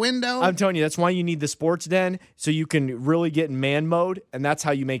least the window. I'm telling you, that's why you need the sports den, so you can really get in man mode, and that's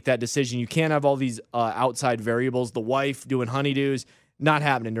how you make that decision. You can't have all these outside variables. The wife doing honeydews, not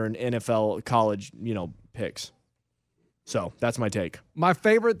happening during NFL college, picks. So that's my take. My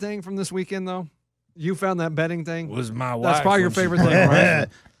favorite thing from this weekend, though, you found that betting thing. Was my wife. That's probably your favorite thing, right?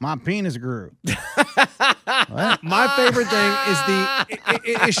 My penis grew. My favorite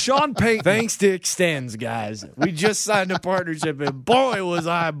thing is Sean Payton. Thanks to Extends, guys. We just signed a partnership, and boy, was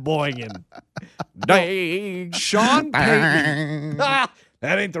I boinging. Dang. Sean Payton. That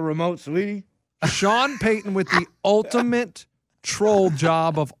ain't the remote, sweetie. Sean Payton with the ultimate troll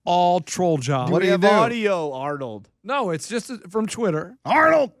job of all troll jobs. What do you do? Audio, Arnold. No, it's just from Twitter.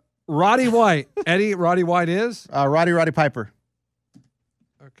 Arnold. Roddy White. Eddie, Roddy White is? Roddy Piper.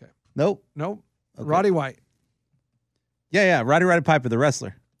 Okay. Nope. Nope. Okay. Roddy White. Yeah. Roddy Piper, the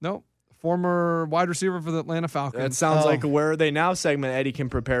wrestler. Nope. Former wide receiver for the Atlanta Falcons. That sounds like a Where Are They Now segment Eddie can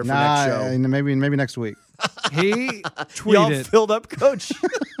prepare for next show. Maybe next week. He Y'all tweeted. filled up, Coach.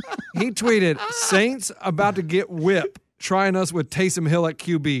 He tweeted, Saints about to get whipped, trying us with Taysom Hill at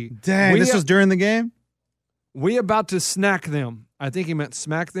QB. Dang, this was during the game? We about to snack them. I think he meant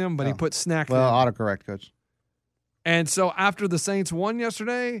smack them, but he put snack them. Well, autocorrect, Coach. And so after the Saints won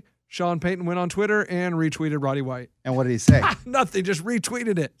yesterday, Sean Payton went on Twitter and retweeted Roddy White. And what did he say? Nothing, just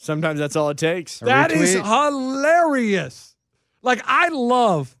retweeted it. Sometimes that's all it takes. That is hilarious. Like, I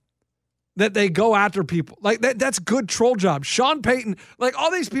love that they go after people. Like, that's good troll job. Sean Payton, like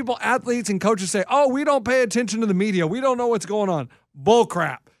all these people, athletes and coaches say, oh, we don't pay attention to the media. We don't know what's going on. Bull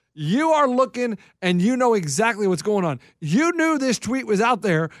crap. You are looking and you know exactly what's going on. You knew this tweet was out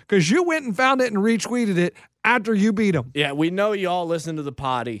there because you went and found it and retweeted it after you beat them. Yeah, we know you all listen to the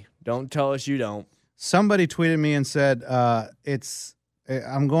potty. Don't tell us you don't. Somebody tweeted me and said,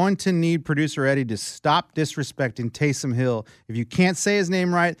 I'm going to need producer Eddie to stop disrespecting Taysom Hill. If you can't say his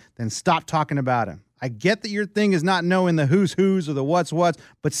name right, then stop talking about him. I get that your thing is not knowing the who's or the what's,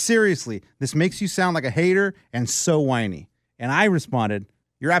 but seriously, this makes you sound like a hater and so whiny. And I responded,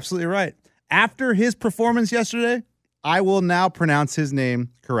 you're absolutely right. After his performance yesterday, I will now pronounce his name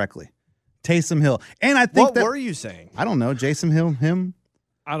correctly. Taysom Hill. And I think What were you saying? I don't know, Jason Hill, him?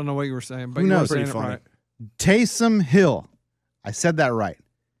 I don't know what you were saying, but Who you were knows? saying it Pretty funny. right. Taysom Hill. I said that right.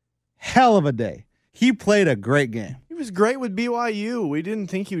 Hell of a day. He played a great game. He was great with BYU. We didn't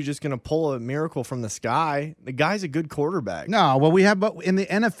think he was just going to pull a miracle from the sky. The guy's a good quarterback. No, well, but in the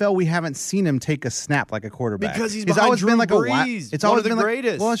NFL, we haven't seen him take a snap like a quarterback. Because he's It's behind always Drew been like Brees, it's one always of the been like,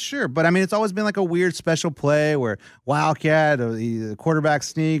 greatest. well, sure, but I mean, it's always been like a weird special play where wildcat or the quarterback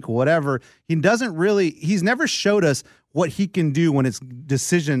sneak, whatever. He's never showed us what he can do when it's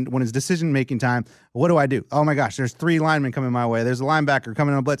decision making time. What do I do? Oh my gosh, there's 3 linemen coming my way. There's a linebacker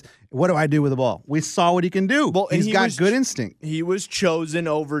coming on a blitz. What do I do with the ball? We saw what he can do. Well, and he's got good instinct. He was chosen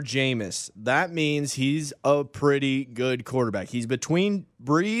over Jameis. That means he's a pretty good quarterback. He's between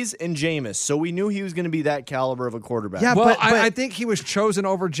Brees and Jameis, so we knew he was going to be that caliber of a quarterback. Yeah, Well, but I think he was chosen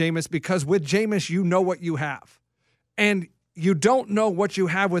over Jameis because with Jameis, you know what you have. And you don't know what you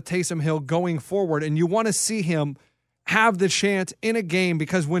have with Taysom Hill going forward, and you want to see him have the chance in a game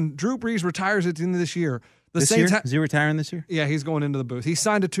because when Drew Brees retires at the end of this year, Saints is he retiring this year? Yeah, he's going into the booth. He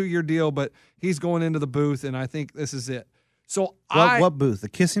signed a 2-year deal, but he's going into the booth, and I think this is it. So What booth? The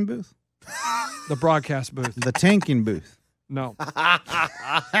kissing booth? the broadcast booth. The tanking booth? No.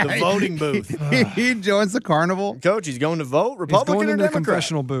 The voting booth. He joins the carnival. Coach, he's going to vote, He's Republican going or into the Democrat?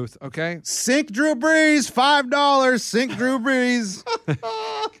 confessional booth, okay? Sink Drew Brees, $5. Sink Drew Brees.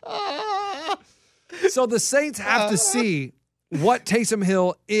 So the Saints have to see what Taysom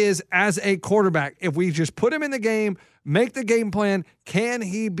Hill is as a quarterback. If we just put him in the game, make the game plan, can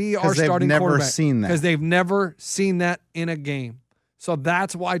he be our starting never quarterback? seen that. Because they've never seen that in a game. So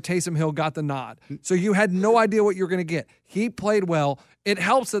that's why Taysom Hill got the nod. So you had no idea what you were going to get. He played well. It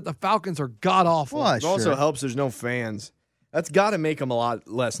helps that the Falcons are god-awful. Well, It also helps there's no fans. That's got to make them a lot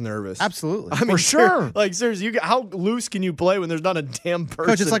less nervous. Absolutely. I mean, For sure. Like, seriously, how loose can you play when there's not a damn person?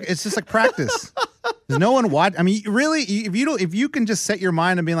 Coach, it's just like practice. There's no one watch. I mean, really, if you can just set your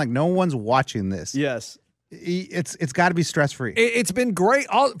mind and being like, no one's watching this. Yes. It's got to be stress free. It's been great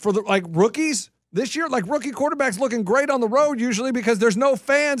for the rookies this year. Like rookie quarterbacks looking great on the road usually because there's no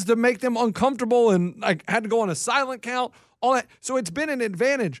fans to make them uncomfortable and had to go on a silent count. All that. So it's been an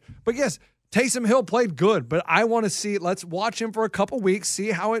advantage. But yes, Taysom Hill played good, but I want to see. Let's watch him for a couple weeks,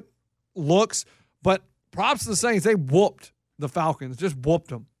 see how it looks. But props to the Saints, they whooped the Falcons, just whooped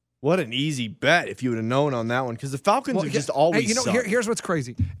them. What an easy bet if you would have known on that one, because the Falcons have just always sucked. Here's what's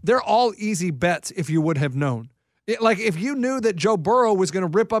crazy. They're all easy bets if you would have known. If you knew that Joe Burrow was going to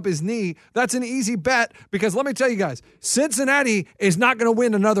rip up his knee, that's an easy bet because let me tell you guys, Cincinnati is not going to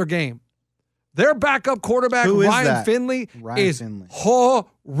win another game. Their backup quarterback, Who is Ryan that? Finley, Ryan Finley.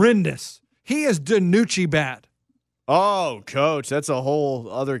 horrendous. He is DiNucci bad. Oh, Coach, that's a whole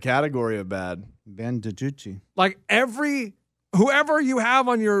other category of bad. Ben DiGiucci. Like whoever you have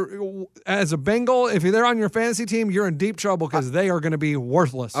on as a Bengal, if they're on your fantasy team, you're in deep trouble because they are going to be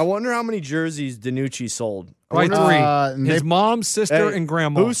worthless. I wonder how many jerseys DiNucci sold. Right, wonder- 3. His mom, sister, Hey, and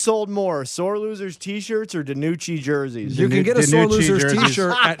grandma. Who sold more, Sore Losers t-shirts or DiNucci jerseys? You can get a Sore DiNucci Losers jerseys.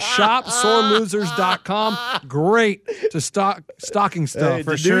 t-shirt at shopsorelosers.com. Great to stocking stuff. Hey,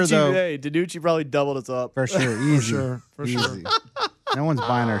 For sure, though. Hey, DiNucci probably doubled us up. For sure. Easy. For sure. Easy. No one's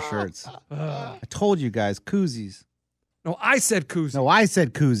buying our shirts. I told you guys, koozies. No, I said koozie. No, I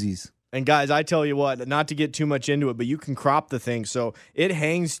said koozies. And guys, I tell you what, not to get too much into it, but you can crop the thing. So it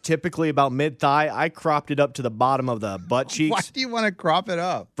hangs typically about mid-thigh. I cropped it up to the bottom of the butt cheeks. Why do you want to crop it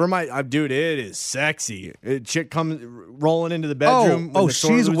up? For my dude, it is sexy. Chick comes rolling into the bedroom. Oh, when the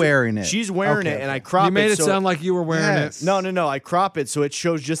sore she's loser- wearing it. She's wearing Okay, it, and okay. I crop You made it so sound like you were wearing Yes. it. No. I crop it so it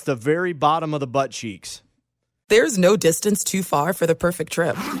shows just the very bottom of the butt cheeks. There's no distance too far for the perfect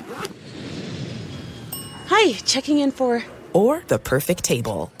trip Hi, checking in for... or the perfect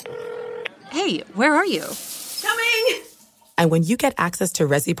table. Hey, where are you? Coming! And when you get access to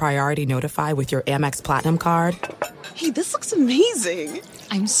Resi Priority Notify with your Amex Platinum card Hey, this looks amazing.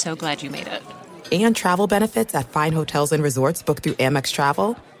 I'm so glad you made it. and travel benefits at fine hotels and resorts booked through Amex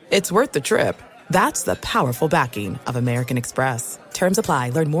Travel, it's worth the trip. That's the powerful backing of American Express. Terms apply.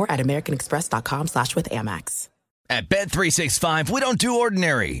 Learn more at americanexpress.com/withAmex. At Bet365, we don't do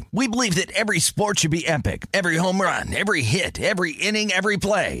ordinary. We believe that every sport should be epic. Every home run, every hit, every inning, every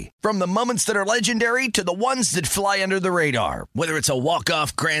play. From the moments that are legendary to the ones that fly under the radar. Whether it's a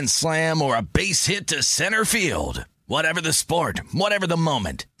walk-off grand slam or a base hit to center field. Whatever the sport, whatever the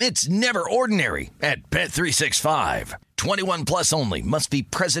moment, it's never ordinary at Bet365. 21 plus only. Must be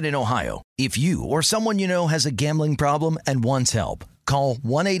present in Ohio. If you or someone you know has a gambling problem and wants help, call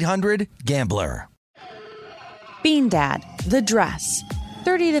 1-800-GAMBLER. Bean Dad, The Dress,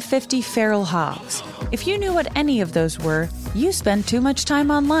 30 to 50 Feral Hogs. If you knew what any of those were, you spend too much time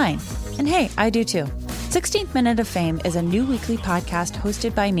online. And hey, I do too. 16th Minute of Fame is a new weekly podcast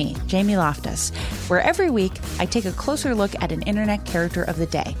hosted by me, Jamie Loftus, where every week I take a closer look at an internet character of the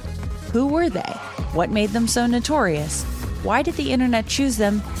day. Who were they? What made them so notorious? Why did the internet choose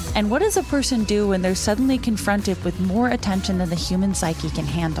them? And what does a person do when they're suddenly confronted with more attention than the human psyche can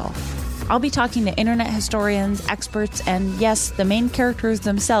handle? I'll be talking to internet historians, experts, and yes, the main characters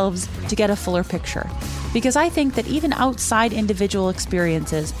themselves to get a fuller picture. Because I think that even outside individual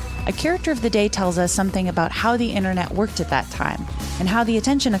experiences, a character of the day tells us something about how the internet worked at that time and how the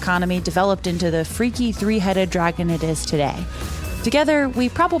attention economy developed into the freaky three-headed dragon it is today. Together, we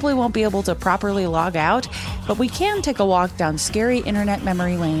probably won't be able to properly log out, but we can take a walk down scary internet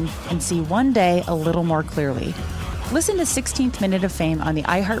memory lane and see one day a little more clearly. Listen to 16th Minute of Fame on the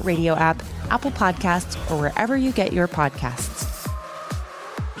iHeartRadio app, Apple Podcasts, or wherever you get your podcasts.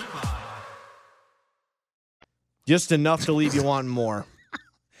 Just enough to leave you wanting more.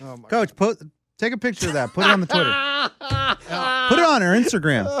 Coach, take a picture of that. Put it on the Twitter. Put it on our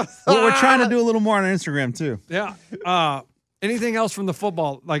Instagram. We're trying to do a little more on our Instagram, too. Yeah. Anything else from the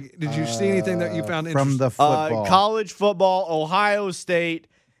football? Like, did you see anything that you found interesting? From the football. College football, Ohio State.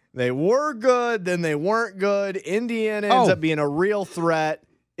 They were good, then they weren't good. Indiana ends up being a real threat.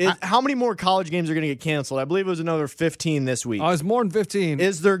 How many more college games are going to get canceled? I believe it was another 15 this week. Oh, it's more than 15.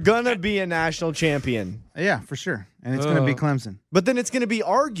 Is there going to be a national champion? Yeah, for sure. And it's going to be Clemson. But then it's going to be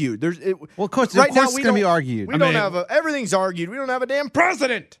argued. Coach, right of course it's going to be argued. We don't have everything's argued. We don't have a damn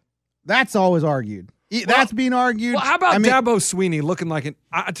president. That's always argued. That's being argued. Well, how about Dabo Swinney looking like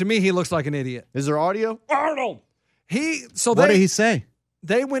to me, he looks like an idiot. Is there audio? Arnold. What did he say?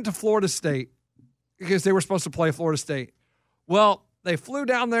 They went to Florida State because they were supposed to play Florida State. Well, they flew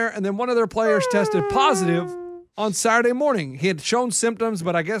down there, and then one of their players tested positive on Saturday morning. He had shown symptoms,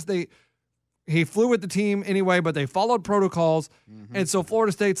 but I guess he flew with the team anyway, but they followed protocols. Mm-hmm. And so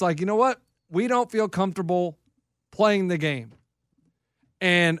Florida State's like, you know what? We don't feel comfortable playing the game.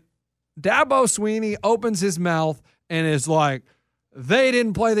 And Dabo Swinney opens his mouth and is like, they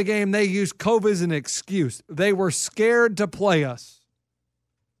didn't play the game. They used COVID as an excuse. They were scared to play us.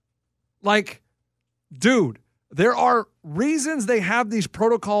 Like, dude, there are reasons they have these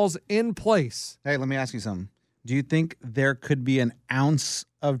protocols in place. Hey, let me ask you something. Do you think there could be an ounce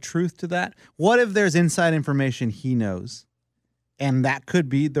of truth to that? What if there's inside information he knows, and that could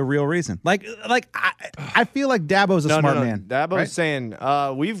be the real reason? Like I feel like Dabo's a smart man. Dabo's saying,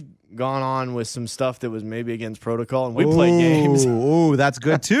 we've gone on with some stuff that was maybe against protocol, and we played games. Ooh, that's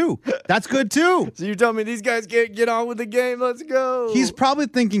good too. That's good too. So you're telling me these guys can't get on with the game? Let's go. He's probably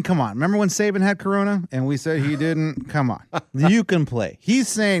thinking, come on. Remember when Saban had corona and we said he didn't? Come on. You can play. He's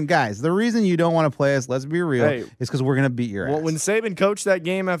saying, guys, the reason you don't want to play us, let's be real, is because we're going to beat your ass. Well, when Saban coached that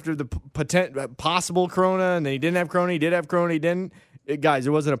game after the possible corona, and then he didn't have corona, he did have corona, he didn't. Guys,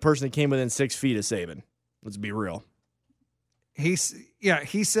 there wasn't a person that came within 6 feet of Saban. Let's be real. He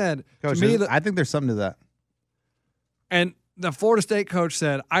said, Coach, to me, I think there's something to that. And the Florida State coach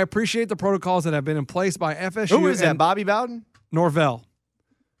said, I appreciate the protocols that have been in place by FSU. Who is that, Bobby Bowden? Norvell.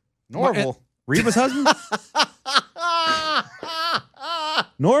 Reba's husband?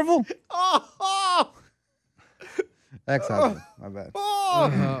 Norvell? Ex-husband. My bad.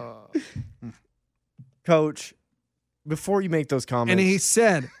 Coach, before you make those comments, and he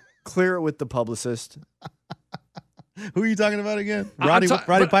said, clear it with the publicist. Who are you talking about again? Roddy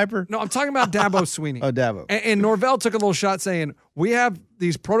Piper? No, I'm talking about Dabo Swinney. Oh, Dabo. And Norvell took a little shot saying, we have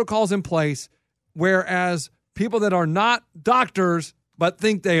these protocols in place, whereas people that are not doctors but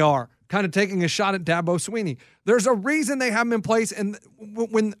think they are, kind of taking a shot at Dabo Swinney. There's a reason they have them in place, and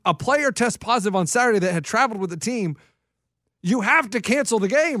when a player tests positive on Saturday that had traveled with the team, you have to cancel the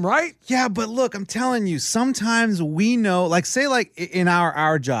game, right? Yeah, but look, I'm telling you, sometimes we know, like say like in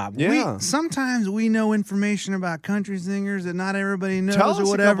our job, sometimes we know information about country singers that not everybody knows or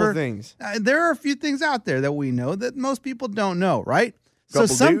whatever. A couple things. There are a few things out there that we know that most people don't know, right? So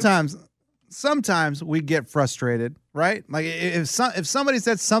sometimes we get frustrated, right? Like if somebody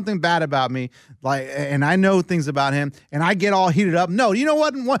said something bad about me, like, and I know things about him, and I get all heated up. No, you know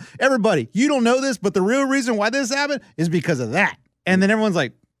what? Everybody, you don't know this, but the real reason why this happened is because of that. And then everyone's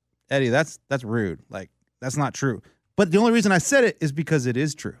like, Eddie, that's rude. Like, that's not true. But the only reason I said it is because it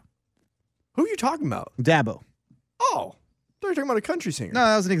is true. Who are you talking about? Dabo. Oh, I thought you were talking about a country singer. No,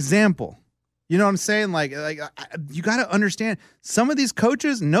 that was an example. You know what I'm saying? Like you got to understand, some of these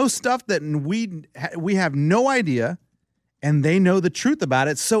coaches know stuff that we have no idea, and they know the truth about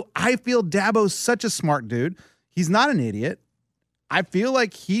it. So I feel Dabo's such a smart dude. He's not an idiot. I feel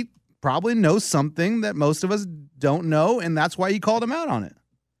like he probably knows something that most of us don't know, and that's why he called him out on it.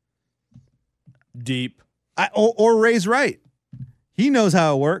 Deep. Or Ray's right. He knows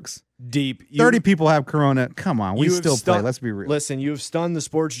how it works. Deep. 30 people have corona. Come on, we still play. Let's be real. Listen, you have stunned the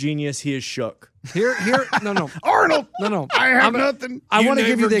sports genius. He is shook. Here, no. Arnold! No. I have nothing. I want to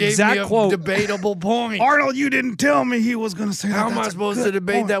give you the exact quote. Debatable point. Arnold, you didn't tell me he was going to say that. How am I supposed to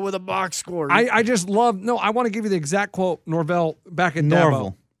debate that with a box score? I just love, I want to give you the exact quote, Norvell, back at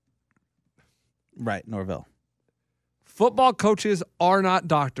Norvell. Dabo. Right, Norvell. Football coaches are not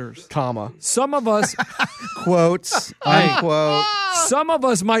doctors. Comma. Some of us, Quotes, unquote. some of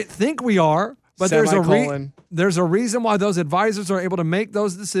us might think we are, but there's a reason why those advisors are able to make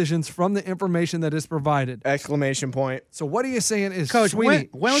those decisions from the information that is provided. Exclamation point. So what are you saying is, Coach, Sweeney,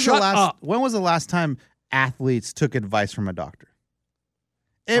 when was shut up. when was the last time athletes took advice from a doctor?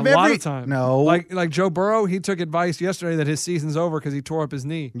 A lot of time. No. Like Joe Burrow, he took advice yesterday that his season's over because he tore up his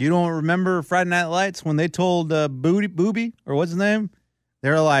knee. You don't remember Friday Night Lights when they told Booby, or what's his name? They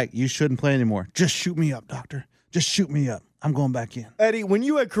were like, you shouldn't play anymore. Just shoot me up, doctor. Just shoot me up. I'm going back in. Eddie, when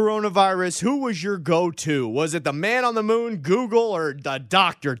you had coronavirus, who was your go-to? Was it the man on the moon, Google, or the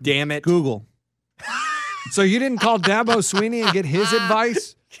doctor, damn it? Google. So you didn't call Dabo Sweeney and get his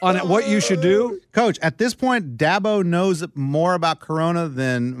advice on what you should do? Coach, at this point, Dabo knows more about corona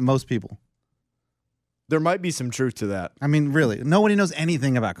than most people. There might be some truth to that. I mean, really, nobody knows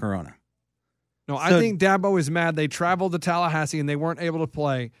anything about corona. No, I think Dabo is mad. They traveled to Tallahassee and they weren't able to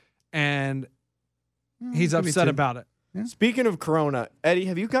play, and he's upset about it. Yeah. Speaking of corona, Eddie,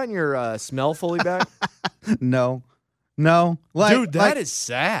 have you gotten your smell fully back? No. Dude, that is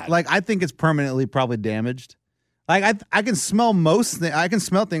sad. Like, I think it's permanently probably damaged. Like, I can smell I can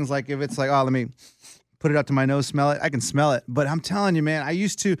smell things like if it's like, oh, let me put it up to my nose, smell it. I can smell it. But I'm telling you, man, I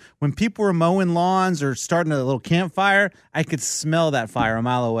used to, when people were mowing lawns or starting a little campfire, I could smell that fire a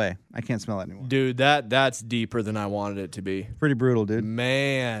mile away. I can't smell it anymore. Dude, that's deeper than I wanted it to be. Pretty brutal, dude.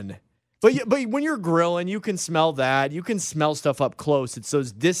 Man. But when you're grilling, you can smell that. You can smell stuff up close. It's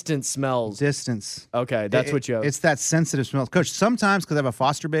those distant smells. Distance. Okay, that's what you have. It's that sensitive smell. Coach, sometimes, because I have a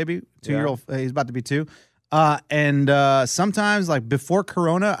foster baby, 2-year-old, he's about to be 2. And sometimes, like before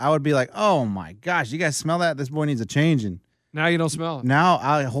Corona, I would be like, oh my gosh, you guys smell that? This boy needs a changing. Now you don't smell it. Now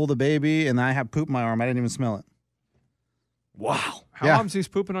I hold a baby and I have poop in my arm. I didn't even smell it. Wow. How often he's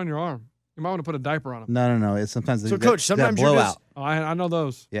pooping on your arm? You might want to put a diaper on him. No. It's sometimes so, Coach, sometimes you blowout. I know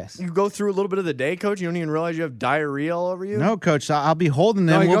those. Yes. You go through a little bit of the day, Coach. You don't even realize you have diarrhea all over you. No, Coach. I'll be holding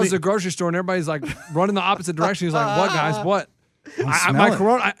them. No, he goes to the grocery store and everybody's like running the opposite direction. He's like, "What, guys? What?"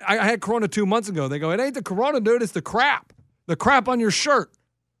 I had Corona 2 months ago. They go, "It ain't the Corona, dude. It's the crap. The crap on your shirt."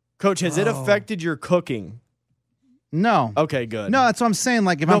 Coach, has it affected your cooking? No. Okay, good. No, that's what I'm saying.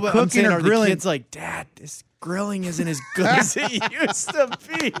 Like if I'm cooking or grilling, the kids like, Dad, this grilling isn't as good as it used to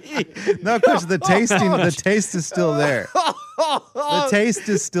be. No, Coach, the taste is still there. The taste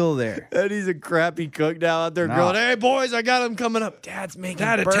is still there. Eddie's a crappy cook now out there grilling. Hey, boys, I got him coming up. Dad's making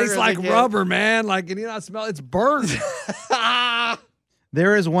Dad, it burgers tastes like again. rubber, man. Like, can you not smell? It's burnt.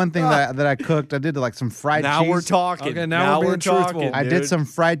 There is one thing that I cooked. I did like some fried cheese. Now we're talking. Okay, now we're being truthful. I did some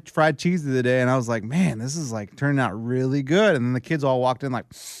fried cheese the other day, and I was like, man, this is like turning out really good. And then the kids all walked in like,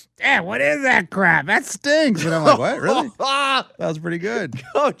 Dad, what is that crap? That stinks. And I'm like, what? Really? That was pretty good.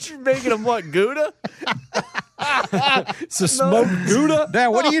 Coach, you're making them what, Gouda? It's a smoked Gouda? Dad,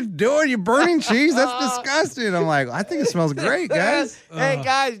 what are you doing? You burning cheese? That's disgusting. I'm like, I think it smells great, guys. Hey,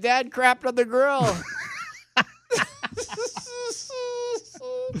 guys, Dad crapped on the grill.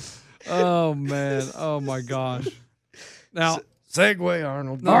 Oh, man. Oh, my gosh. Now, segue,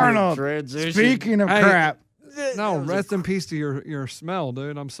 Arnold. Arnold, transition. speaking of crap. No, rest in peace to your smell,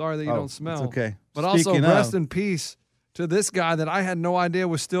 dude. I'm sorry that you don't smell. It's okay. But Speaking also, rest in peace to this guy that I had no idea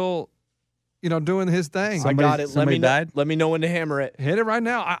was still, doing his thing. I got it. Somebody died? Let me know when to hammer it. Hit it right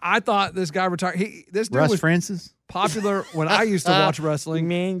now. I thought this guy retired. This dude Russ was Francis? popular when I used to watch wrestling.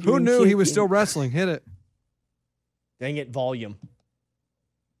 Man, Who knew he was still wrestling? Hit it. Dang it, volume.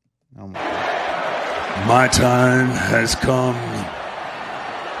 Oh my God. My time has come.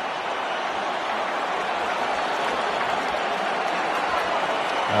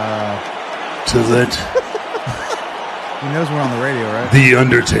 To let He knows we're on the radio, right? The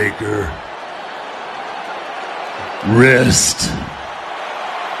Undertaker rest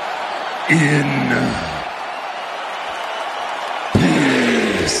in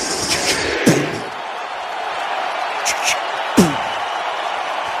peace.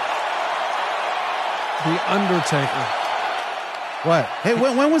 The Undertaker. What? Hey,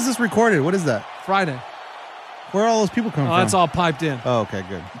 when was this recorded? What is that? Friday. Where are all those people coming Oh, from? that's all piped in. Oh, okay,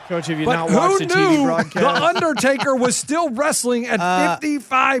 good. Coach, have you But not who watched the TV knew broadcast? The Undertaker was still wrestling at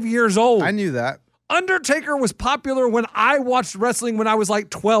 55 years old? I knew that. Undertaker was popular when I watched wrestling when I was like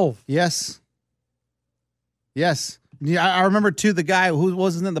 12. Yes. Yes. Yeah, I remember, too, the guy who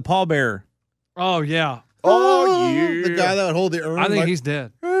wasn't in the pallbearer. Oh, yeah. Oh, yeah. The guy that would hold the urn. I think like, he's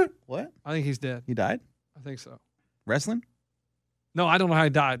dead. What? I think he's dead. He died? I think so. Wrestling? No, I don't know how he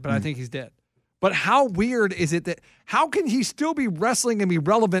died, but I think he's dead. But how weird is it that how can he still be wrestling and be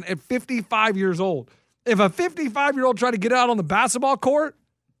relevant at 55 years old? If a 55-year-old tried to get out on the basketball court,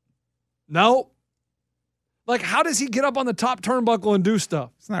 no. Like, how does he get up on the top turnbuckle and do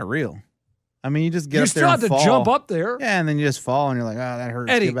stuff? It's not real. I mean, you just get You up still there have and to fall. jump up there. Yeah, and then you just fall, and you're like, oh, that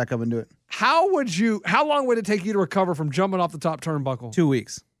hurts. Eddie, Get back up and do it. How long would it take you to recover from jumping off the top turnbuckle? 2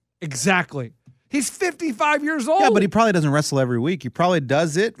 weeks. Exactly. He's 55 years old. Yeah, but he probably doesn't wrestle every week. He probably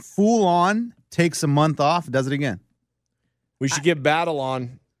does it full on, takes a month off, does it again. We should get Battle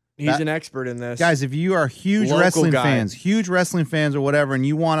on. He's an expert in this. Guys, if you are huge Local wrestling guy. fans or whatever, and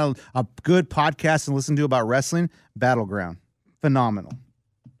you want a good podcast to listen to about wrestling, Battleground. Phenomenal.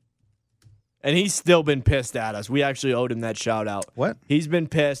 And he's still been pissed at us. We actually owed him that shout out. What? He's been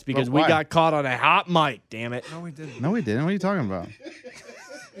pissed because Well, we why? got caught on a hot mic, damn it. No, we didn't. No, we didn't. What are you talking about?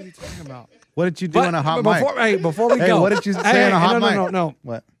 What are you talking about? What did you do on a hot mic? Before we Hey, go. what did you say on a hot mic? No.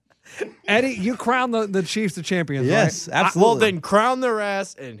 What? Eddie, you crowned the Chiefs the champions, Yes, right? absolutely. Well, then crown their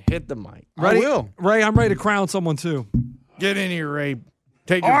ass and hit the mic. Ready? I will. Ray, I'm ready to crown someone too. Get in here, Ray.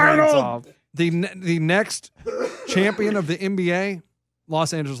 Take your pants off. The next champion of the NBA,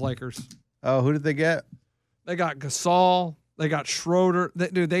 Los Angeles Lakers. Oh, who did they get? They got Gasol. They got Schroeder.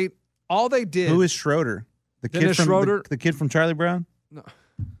 All they did. Who is Schroeder? The kid Dennis from Schroeder? the kid from Charlie Brown?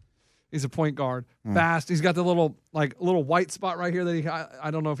 He's a point guard, fast. He's got the little white spot right here that I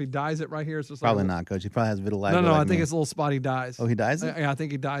don't know if he dyes it right here. It's just like Probably not, Coach. He probably has vitiligo. No, like I think me. it's a little spot he dyes. Oh, he dyes it? Yeah, I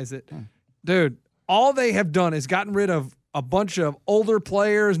think he dyes it. Dude, all they have done is gotten rid of a bunch of older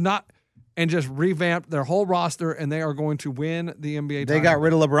players, and just revamped their whole roster, and they are going to win the NBA They title. got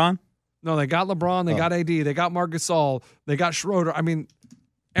rid of LeBron? No, they got LeBron, they got AD, they got Marc Gasol, they got Schroeder. I mean,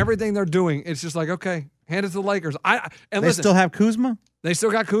 everything they're doing, it's just like, okay, hand it to the Lakers. They Listen, still have Kuzma? they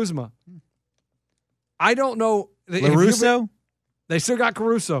still got Kuzma. I don't know. LaRusso? They still got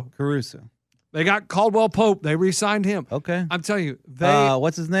Caruso. Caruso. They got Caldwell Pope. They re-signed him. Okay. I'm telling you,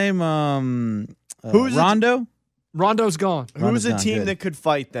 What's his name? Who's it? Rondo? Rondo's gone. Who's a Rondo's team good. that could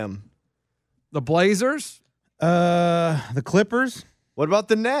fight them? The Blazers. The Clippers? What about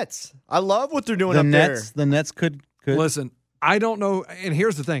the Nets? I love what they're doing The up Nets? there. The Nets could. Listen, I don't know. And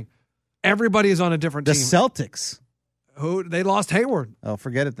here's the thing: everybody is on a different The team. Celtics. Who they lost Hayward. Oh,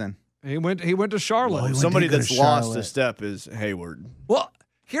 forget it then. He went to Charlotte. went Somebody to go that's to lost Charlotte. a step is Hayward. Well,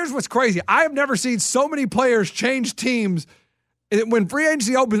 here's what's crazy. I have never seen so many players change teams. When free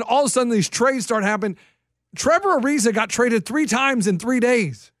agency opens, all of a sudden these trades start happening. Trevor Ariza got traded 3 times in 3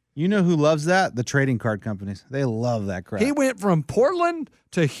 days. You know who loves that? The trading card companies. They love that crap. He went from Portland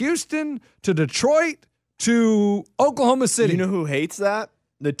to Houston to Detroit to Oklahoma City. You know who hates that?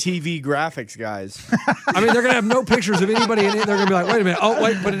 The TV graphics guys. I mean, they're going to have no pictures of anybody in it. They're going to be like, wait a minute. Oh,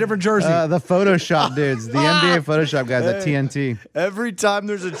 wait, put a different jersey. The Photoshop dudes, the NBA Photoshop guys at TNT. Every time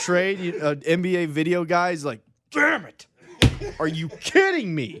there's a trade, NBA video guy's like, damn it. Are you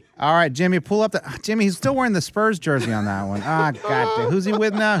kidding me? All right, Jimmy, pull up the. Jimmy, he's still wearing the Spurs jersey on that one. Ah, God, who's he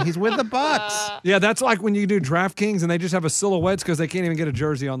with now? He's with the Bucks. Yeah, that's like when you do DraftKings and they just have a silhouettes because they can't even get a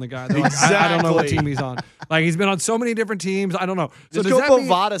jersey on the guy. They're like, I don't know what Exactly. team he's on. Like, he's been on so many different teams. I don't know. So Just does go that mean-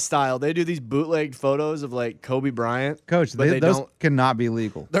 Bovada style. They do these bootlegged photos of like Kobe Bryant. Coach, but they those don't. cannot be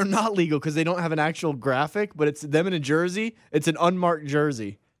legal. They're not legal because they don't have an actual graphic, but it's them in a jersey. It's an unmarked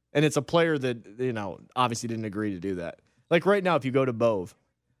jersey, and it's a player that obviously didn't agree to do that. Like right now, if you go to Bove,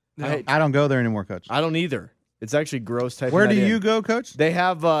 I don't go there anymore, Coach. I don't either. It's actually gross typing Where that do in. you go, Coach? They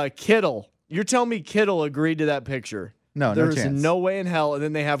have Kittle. You're telling me Kittle agreed to that picture? No There's chance. no way in hell. And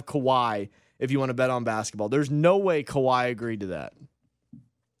then they have Kawhi. If you want to bet on basketball, there's no way Kawhi agreed to that.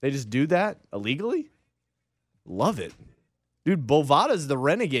 They just do that illegally. Love it, dude. Bovada's the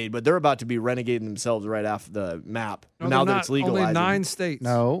renegade, but they're about to be renegading themselves right off the map. No, now they're that it's not. legalized. Only 9 states.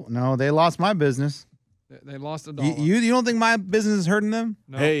 No, they lost my business. They lost a dollar. You don't think my business is hurting them?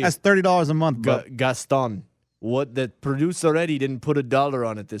 No. Hey, That's $30 a month, bro. Gaston, what the producer Eddie didn't put $1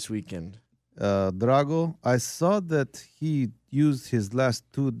 on it this weekend. Drago, I saw that he used his last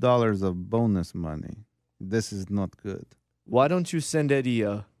 $2 of bonus money. This is not good. Why don't you send Eddie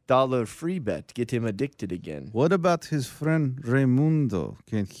 $1,000 $5 free bet. Get him addicted again. What about his friend Raimundo?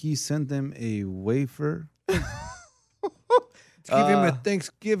 Can he send him a wafer? Give him a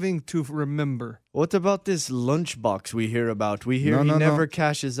Thanksgiving to remember. What about this lunchbox we hear about? We hear he never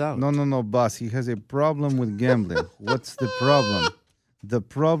cashes out. No, boss. He has a problem with gambling. What's the problem? The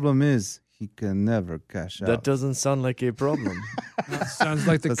problem is he can never cash out. That doesn't sound like a problem. Sounds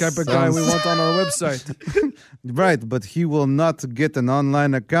like the type of guy we want on our website. Right, but he will not get an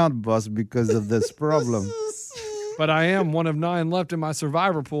online account, boss, because of this problem. But I am one of 9 left in my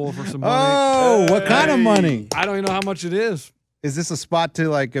survivor pool for some money. Oh, what kind of money? I don't even know how much it is. Is this a spot to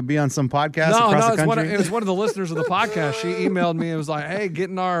like be on some podcast across the country? It was one of the listeners of the podcast. She emailed me and was like, hey,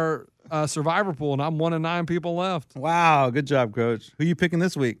 get in our survivor pool, and I'm one of 9 people left. Wow, good job, Coach. Who you picking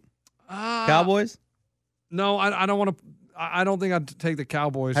this week? Cowboys? No, I don't want to. I don't think I'd take the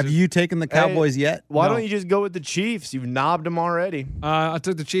Cowboys. Have you taken the Cowboys yet? Why don't you just go with the Chiefs? You've knobbed them already. I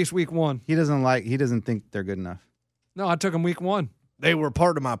took the Chiefs week 1. He doesn't think they're good enough. No, I took them week 1. They were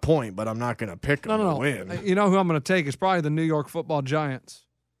part of my point, but I'm not going to pick them to win. You know who I'm going to take is probably the New York Football Giants.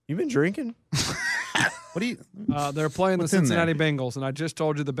 You been drinking? What do you? They're playing the Cincinnati Bengals, and I just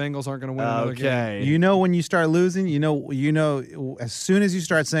told you the Bengals aren't going to win another game. You know when you start losing, you know, as soon as you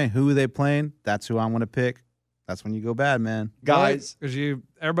start saying who are they playing, that's who I'm going to pick. That's when you go bad, man. Guys. Because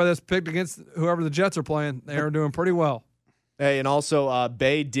everybody that's picked against whoever the Jets are playing, they are doing pretty well. Hey, and also,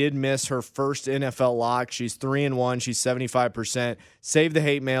 Bay did miss her first NFL lock. She's 3-1. She's 75%. Save the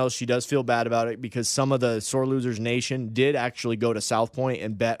hate mails. She does feel bad about it because some of the Sore Losers Nation did actually go to South Point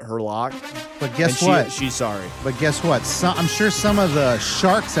and bet her lock. But guess what? She's sorry. But guess what? I'm sure some of the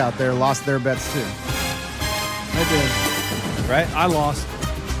sharks out there lost their bets too. I did. Right? I lost.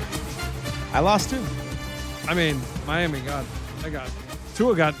 I lost too. I mean, Miami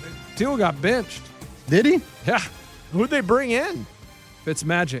Tua got benched. Did he? Yeah. Who'd they bring in?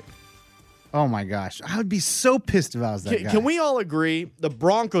 Fitzmagic. Oh my gosh. I would be so pissed if I was that guy. Can we all agree the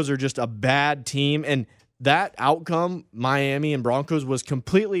Broncos are just a bad team, and that outcome, Miami and Broncos, was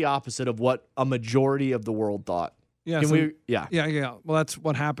completely opposite of what a majority of the world thought. Yeah. Yeah. Well, that's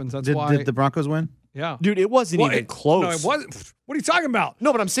what happens. That's why. Did the Broncos win? Yeah. Dude, it wasn't even close. No, it wasn't. What are you talking about?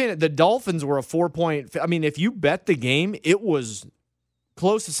 No, but I'm saying the Dolphins were a 4-point. I mean, if you bet the game, it was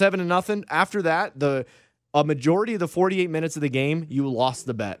close to 7-0. After that, a majority of the 48 minutes of the game, you lost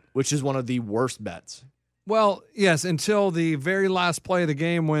the bet, which is one of the worst bets. Well, yes, until the very last play of the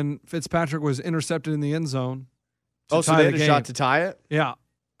game when Fitzpatrick was intercepted in the end zone. So they had a shot to tie it? Yeah.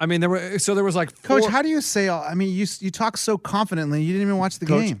 I mean, there was like 4. Coach, how do you say all? I mean, you talk so confidently. You didn't even watch the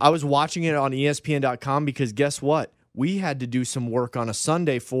game. I was watching it on ESPN.com because guess what? We had to do some work on a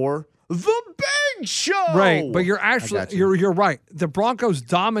Sunday for the Big Show. Right, but you're right. The Broncos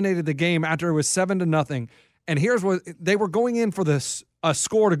dominated the game after it was 7-0. And here's what they were going in for a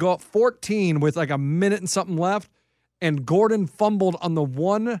score to go up 14 with like a minute and something left, and Gordon fumbled on the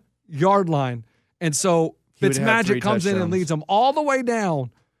 1-yard line, and so Fitzmagic comes in and leads them all the way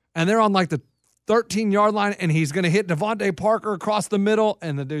down, and they're on like the 13-yard line, and he's going to hit Devontae Parker across the middle,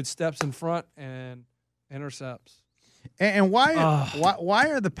 and the dude steps in front and intercepts. And why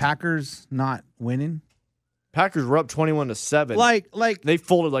are the Packers not winning? Packers were up 21-7. Like they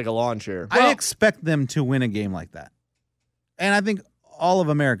folded like a lawn chair. I expect them to win a game like that, and I think all of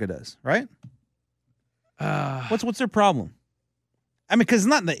America does. Right? What's their problem? I mean, because it's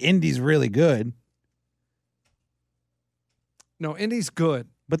not the Indy's really good. No, Indy's good,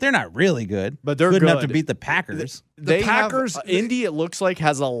 but they're not really good. But they're good enough to beat the Packers. The Packers, Indy, it looks like,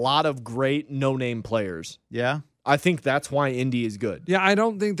 has a lot of great no-name players. Yeah, I think that's why Indy is good. Yeah, I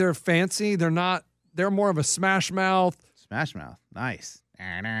don't think they're fancy. They're not. They're more of a smash mouth. Smash mouth. Nice.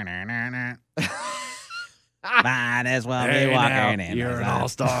 Might as well be walking in. You're an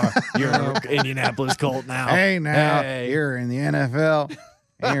all-star. You're an Indianapolis Colt now. Hey, you're in the NFL.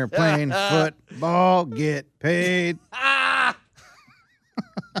 And you're playing football. Get paid.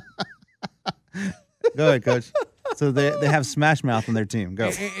 Go ahead, Coach. So they have Smash Mouth on their team. Go.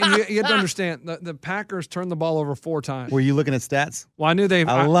 And you have to understand, the Packers turned the ball over 4 times. Were you looking at stats? Well, I knew they.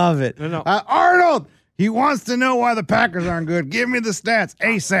 I love it. No. Arnold, he wants to know why the Packers aren't good. Give me the stats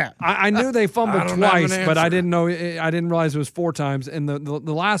ASAP. I knew they fumbled twice, but I didn't know. I didn't realize it was 4 times. And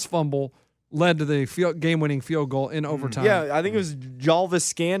the last fumble led to the game-winning field goal in overtime. Yeah, I think it was Jarvis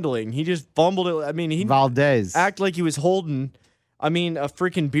Scandling. He just fumbled it. I mean, Valdez act like he was holding. A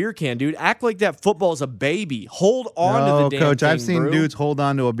freaking beer can, dude. Act like that football is a baby. Hold on to the damn Coach, thing, I've seen dudes hold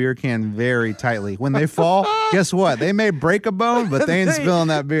on to a beer can very tightly. When they fall, guess what? They may break a bone, but they ain't spilling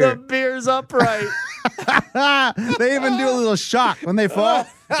that beer. The beer's upright. They even do a little shock when they fall.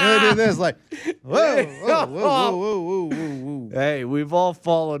 They do this like, whoa, whoa, whoa, whoa, whoa, whoa, whoa. Hey, we've all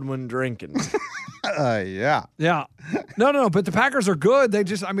fallen when drinking. Yeah. Yeah. No. But the Packers are good.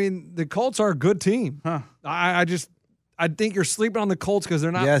 The Colts are a good team. Huh. I think you're sleeping on the Colts because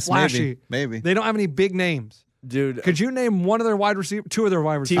they're not Yes, flashy. maybe. They don't have any big names. Dude. Could you name one of their wide receivers, two of their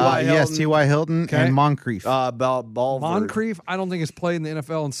wide receivers? Yes, T.Y. Hilton Okay. and Moncrief. Ballard. Moncrief, I don't think has played in the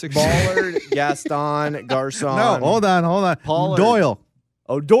NFL in 6 years. Ballard, Gaston, Garcon. No, hold on. Pollard. Doyle.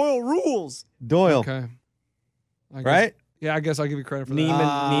 Oh, Doyle rules. Doyle. Okay. Right? Yeah, I guess I'll give you credit for that.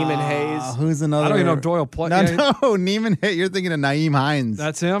 Neiman Hayes. Who's another? I don't even know if Doyle played. No, Yeah, no, Neiman Hayes. You're thinking of Naeem Hines.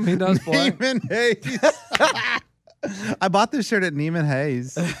 That's him. He does play. Neiman Hayes. I bought this shirt at Neiman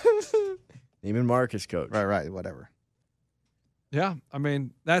Hayes. Neiman Marcus coach. Right, whatever. Yeah, I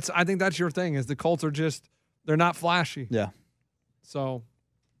think that's your thing. Is the Colts are they're not flashy. Yeah. So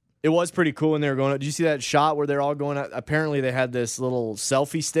It was pretty cool when they were going up. Did you see that shot where they're all going up? Apparently they had this little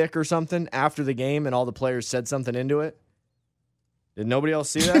selfie stick or something after the game and all the players said something into it. Did nobody else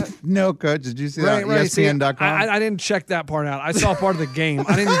see that? No, Coach. Did you see that on See, ESPN.com? I didn't check that part out. I saw part of the game.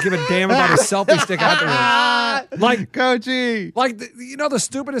 I didn't give a damn about a selfie stick afterwards. Like, Coachy. like the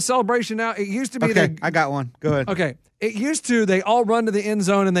stupidest celebration now. It used to be Okay, I got one. Go ahead. okay. It used to they all run to the end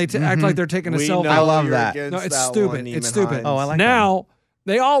zone and they act like they're taking a We selfie. know I love you're that. against No, it's that stupid. one, It's Neiman stupid. Hines. Oh, I like now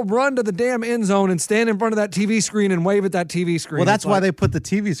they all run to the damn end zone and stand in front of that TV screen and wave at that TV screen. Well, that's It's why like, they put the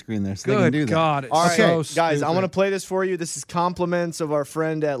TV screen there so they can good do that. God, it's All right, so guys, stupid. I want to play this for you. This is compliments of our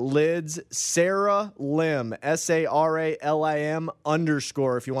friend at Lids, Sarah Lim, SARALIM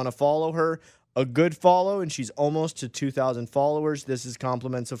 _ if you want to follow her. A good follow, and she's almost to 2,000 followers. This is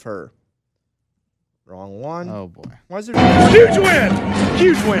compliments of her. Wrong one. Oh, boy. Why is there Huge win!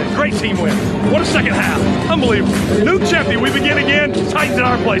 Huge win. Great team win. What a second half. Unbelievable. New champion. We begin again. Titans in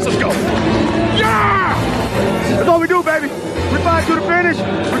our place. Let's go. Yeah! That's all we do, baby. We find to the finish.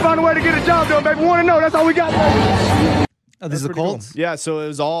 We find a way to get the job done, baby. We want to know. That's all we got, baby. Oh, this is the pretty cool. Colts? Yeah, so it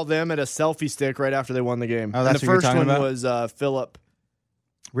was all them at a selfie stick right after they won the game. Oh, and that's the what you're first talking one about? was Phillip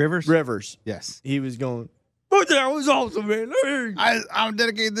Rivers? Yes. Yes. He was going, but that was awesome, man. I'm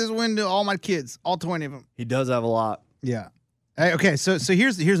dedicating this win to all my kids, all 20 of them. He does have a lot. Yeah. Hey, okay, so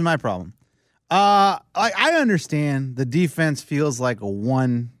here's my problem. I understand the defense feels like a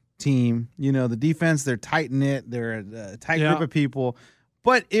one team. You know, the defense, they're tight knit, they're a tight group of people.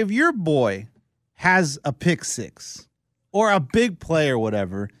 But if your boy has a pick six or a big play or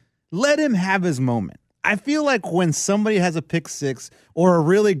whatever, let him have his moment. I feel like when somebody has a pick six or a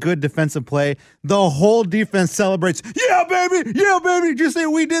really good defensive play, the whole defense celebrates. Yeah, baby. Yeah, baby. Did you say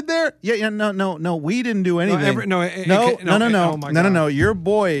we did there? Yeah. No. We didn't do anything. No. Oh my God. No. Your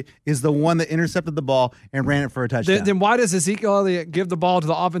boy is the one that intercepted the ball and ran it for a touchdown. Then why does Ezekiel Elliott give the ball to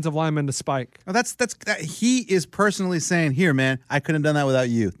the offensive lineman to spike? Well, that's he is personally saying, "Here, man, I couldn't have done that without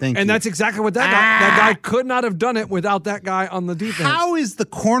you. Thank you." And that's exactly what that guy could not have done it without that guy on the defense. How is the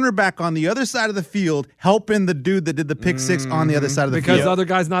cornerback on the other side of the field helping the dude that did the pick six on the other side of the Because field? the other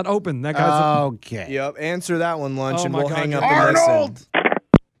guy's not open. That guy's Okay. Yep, answer that one, Lunch, Oh and my we'll God, hang up you're- and listen.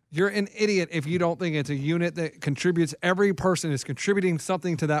 You're an idiot if you don't think it's a unit that contributes. Every person is contributing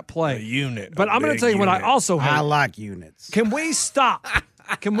something to that play. Unit. But I'm going to tell you what I also hate. I like units. Can we stop?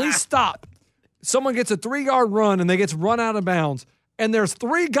 Can we stop? Someone gets a 3-yard run and they gets run out of bounds, and there's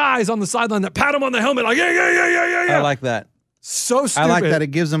 3 guys on the sideline that pat him on the helmet like, yeah. I like that. So stupid. I like that. It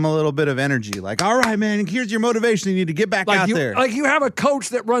gives them a little bit of energy. Like, all right, man, here's your motivation. You need to get back out there. Like you have a coach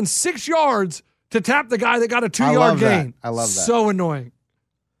that runs 6 yards to tap the guy that got a 2-yard love that. gain. I love that. So annoying.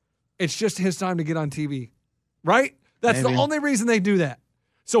 It's just his time to get on TV, right? That's Maybe. the only reason they do that.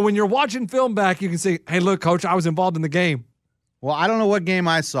 So when you're watching film back, you can say, hey, look, coach, I was involved in the game. Well, I don't know what game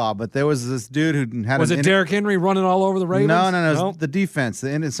I saw, but there was this dude who had Was it Derrick Henry running all over the Ravens? No. It was the defense.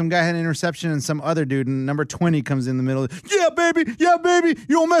 Some guy had an interception, and some other dude, and number 20 comes in the middle. Yeah, baby.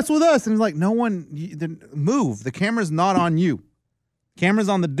 You don't mess with us. And it's like, no one, move. The camera's not on you. Camera's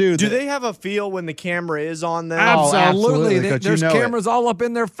on the dude. Do they have a feel when the camera is on them? absolutely, Coach, There's you know cameras all up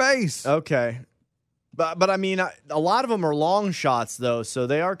in their face. Okay. But I mean, a lot of them are long shots, though, so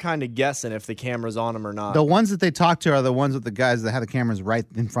they are kind of guessing if the camera's on them or not. The ones that they talk to are the ones with the guys that have the cameras right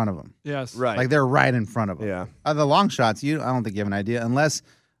in front of them. Yes. Right. Like they're right in front of them. Yeah. The long shots, I don't think you have an idea unless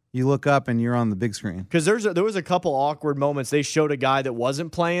you look up and you're on the big screen. Because there was a couple awkward moments. They showed a guy that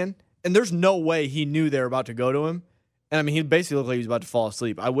wasn't playing, and there's no way he knew they were about to go to him. And I mean, he basically looked like he was about to fall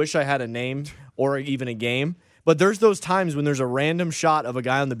asleep. I wish I had a name or even a game. But there's those times when there's a random shot of a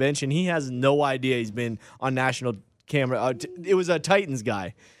guy on the bench, and he has no idea he's been on national camera. It was a Titans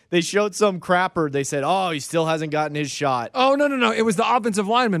guy They showed some crapper. They said, "Oh, he still hasn't gotten his shot." Oh, no. It was the offensive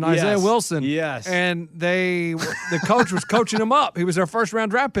lineman, Isaiah Wilson. Yes. And the coach was coaching him up. He was their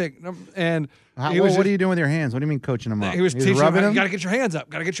first-round draft pick. And what are you doing with your hands? What do you mean coaching them up? He was teaching him, rubbing you them? got to get your hands up.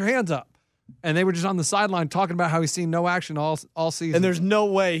 Got to get your hands up. And they were just on the sideline talking about how he's seen no action all season. And there's no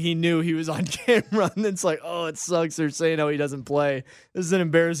way he knew he was on camera. And it's like, oh, it sucks. They're saying how he doesn't play. This is an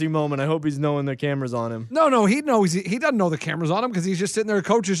embarrassing moment. I hope he's knowing the camera's on him. No, he knows. He doesn't know the camera's on him because he's just sitting there. The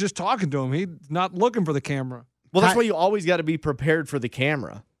coach is just talking to him. He's not looking for the camera. Well, that's why you always got to be prepared for the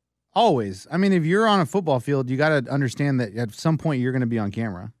camera. Always. I mean, if you're on a football field, you got to understand that at some point you're going to be on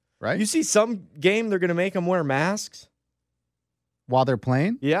camera, right? You see some game, they're going to make them wear masks. While they're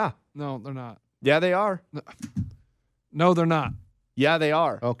playing? Yeah. No, they're not. Yeah, they are. No, they're not. Yeah, they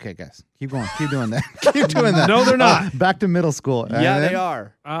are. Okay, guys. Keep going. Keep doing that. Keep doing that. No, they're not. Back to middle school. Yeah, they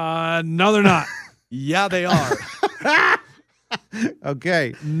are. No, they're not. Yeah, they are.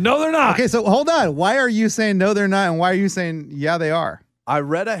 Okay. No, they're not. Okay, so hold on. Why are you saying no, they're not, and why are you saying yeah, they are? I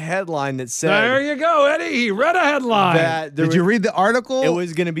read a headline that said There you go, Eddie. He read a headline. that Did you read the article? It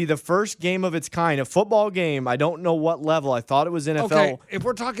was going to be the first game of its kind, a football game. I don't know what level. I thought it was NFL. Okay, if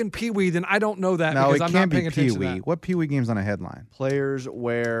we're talking Pee-wee, then I don't know that no, because it I'm can't not paying be attention to Pee-wee. that. What Pee-wee game's on a headline? Players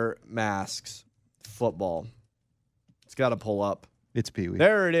wear masks. Football. It's got to pull up. It's Pee-wee.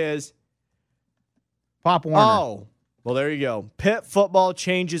 There it is. Pop Warner. Oh, well, there you go. Pitt football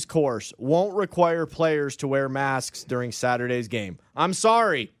changes course. Won't require players to wear masks during Saturday's game. I'm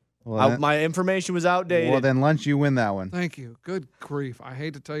sorry. Well, My information was outdated. well, then, Lunch, you win that one. Thank you. Good grief. I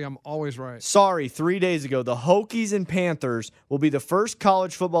hate to tell you, I'm always right. Sorry, 3 days ago, the Hokies and Panthers will be the first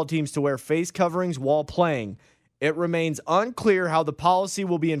college football teams to wear face coverings while playing. It remains unclear how the policy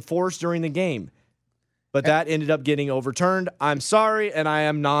will be enforced during the game, but that ended up getting overturned. I'm sorry, and I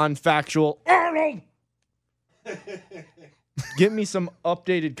am non-factual. Arnold! Give me some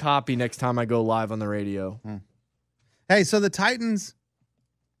updated copy next time I go live on the radio. Hey, so the Titans,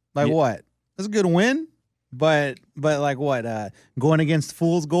 what? That's a good win, but like what? Going against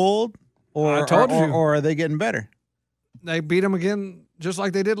Fool's Gold, I told you. or are they getting better? They beat them again just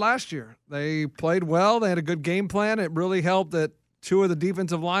like they did last year. They played well. They had a good game plan. It really helped that two of the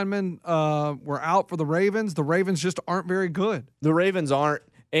defensive linemen were out for the Ravens. The Ravens just aren't very good. The Ravens aren't,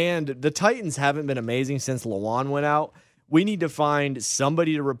 and the Titans haven't been amazing since Lawan went out. We need to find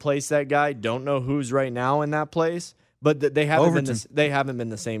somebody to replace that guy. Don't know who's right now in that place, but they haven't been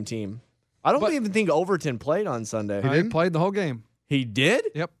the same team. I don't even think Overton played on Sunday. He played the whole game. He did?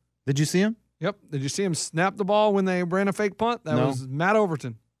 Yep. Did you see him? Yep. Did you see him snap the ball when they ran a fake punt? That was Matt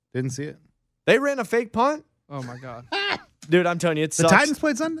Overton. Didn't see it. They ran a fake punt? Oh, my God. Dude, I'm telling you, it The sucks. Titans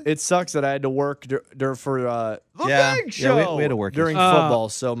played Sunday? It sucks that I had to work for the Yeah. big Yeah, show we had to work during football,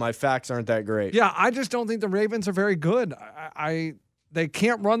 so my facts aren't that great. Yeah, I just don't think the Ravens are very good. They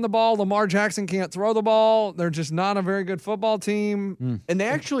can't run the ball. Lamar Jackson can't throw the ball. They're just not a very good football team. And they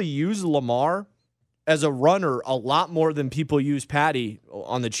actually use Lamar as a runner a lot more than people use Patty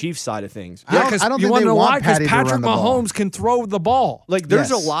on the Chiefs side of things. Yeah, because I don't you think want they to know why? want Because Patty to Patrick run the ball. Mahomes can throw the ball. Like, there's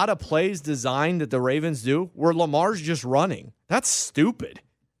Yes. a lot of plays designed that the Ravens do where Lamar's just running. That's stupid.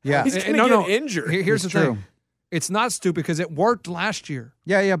 Yeah. He's going to get injured. Here's It's the true. thing. It's not stupid because it worked last year.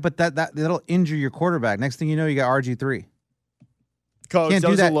 Yeah, but that'll injure your quarterback. Next thing you know, you got RG3. Coach, Can't that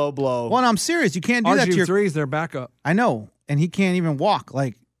do was that. a low blow. Well, no, I'm serious. You can't do that to your RG3 is their backup. I know, and he can't even walk.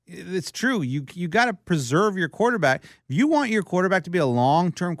 Like, it's true. You got to preserve your quarterback. If you want your quarterback to be a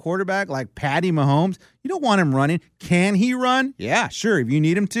long-term quarterback like Patty Mahomes, you don't want him running. Can he run? Yeah, sure. If you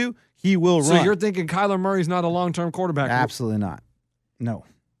need him to, he will run. So you're thinking Kyler Murray's not a long-term quarterback? Absolutely not. No.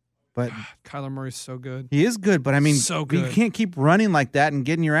 But Kyler Murray's so good. he is good, but I mean, So you good. can't keep running like that and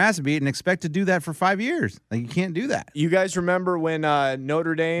getting your ass beat and expect to do that for 5 years. Like, you can't do that. You guys remember when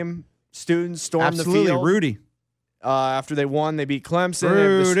Notre Dame students stormed Absolutely, the field? Rudy. After they won, they beat Clemson. They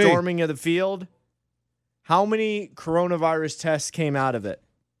have the Rudy. storming of the field. How many coronavirus tests came out of it?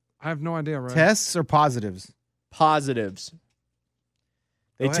 I have no idea, right? Tests or positives? Positives.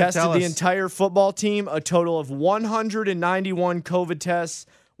 They Go ahead, tested tell the us. entire football team. A total of 191 COVID tests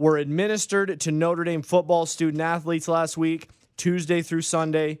were administered to Notre Dame football student athletes last week, Tuesday through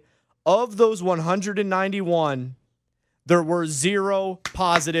Sunday. Of those 191, there were 0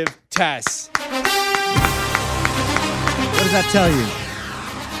 positive tests. What does that tell you?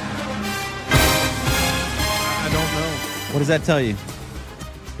 I don't know. What does that tell you?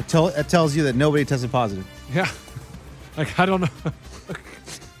 It tells you that nobody tested positive. Yeah. Like, I don't know.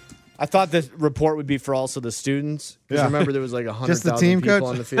 I thought this report would be for also the students. Because Yeah. remember, there was like Just the 100,000 team people coach?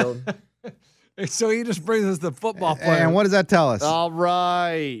 on the field. So he just brings us the football player. And what does that tell us? All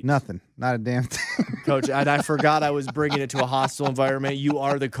right. Nothing. Not a damn thing. Coach, and I forgot I was bringing it to a hostile environment. You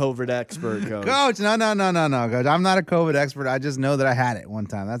are the COVID expert, Coach. Coach, no, Coach. I'm not a COVID expert. I just know that I had it one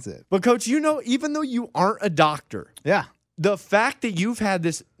time. That's it. But, Coach, even though you aren't a doctor, yeah, the fact that you've had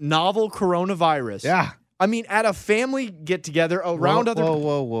this novel coronavirus, yeah, I mean, at a family get-together around other...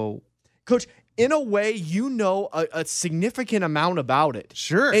 Whoa. Coach, in a way, you know a significant amount about it.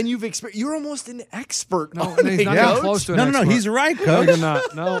 Sure. And you're almost an expert. No, on he's it, not Coach. even close to an No, expert. he's right, No, Coach. you're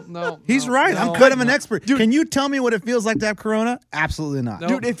not. No. He's right. No, I'm kind of an no. expert. Dude, can you tell me what it feels like to have corona? Absolutely not. No.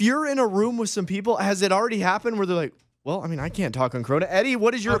 Dude, if you're in a room with some people, has it already happened where they're like, well, I mean, I can't talk on corona. Eddie,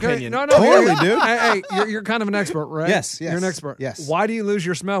 what is your opinion? No, Totally, dude. Hey, you're kind of an expert, right? Yes. You're an expert. Yes. Why do you lose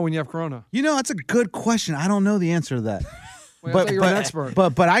your smell when you have corona? You know, that's a good question. I don't know the answer to that. Wait, I thought you were an expert.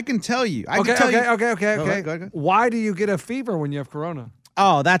 But I can tell you. Okay. Go ahead. Why do you get a fever when you have corona?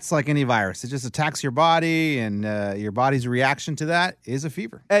 Oh, that's like any virus. It just attacks your body, and your body's reaction to that is a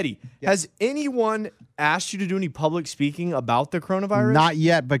fever. Eddie, has anyone asked you to do any public speaking about the coronavirus? Not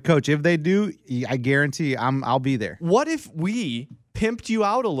yet, but Coach, if they do, I guarantee I'll be there. What if we pimped you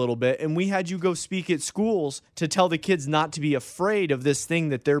out a little bit and we had you go speak at schools to tell the kids not to be afraid of this thing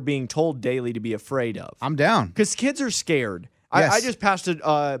that they're being told daily to be afraid of? I'm down. Because kids are scared. Yes. I just passed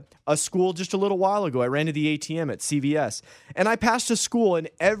a school just a little while ago. I ran to the ATM at CVS, and I passed a school, and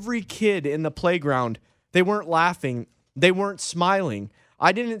every kid in the playground, they weren't laughing. They weren't smiling.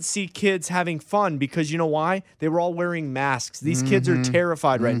 I didn't see kids having fun because you know why? They were all wearing masks. These kids are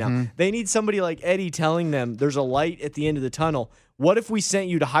terrified right now. They need somebody like Eddie telling them there's a light at the end of the tunnel. What if we sent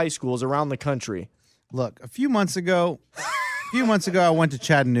you to high schools around the country? Look, a few months ago, I went to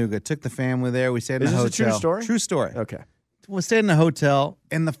Chattanooga, took the family there. We stayed in a hotel. Is this a true story? True story. Okay. We stayed in a hotel,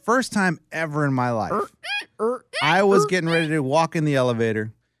 and the first time ever in my life, I was getting ready to walk in the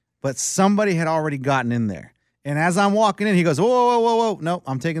elevator, but somebody had already gotten in there. And as I'm walking in, he goes, whoa. No,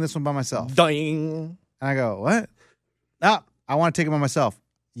 I'm taking this one by myself. Ding. And I go, what? No, I want to take it by myself.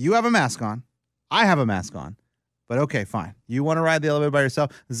 You have a mask on. I have a mask on. But okay, fine. You want to ride the elevator by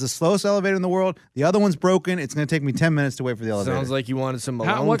yourself? This is the slowest elevator in the world. The other one's broken. It's going to take me 10 minutes to wait for the elevator. Sounds like you wanted some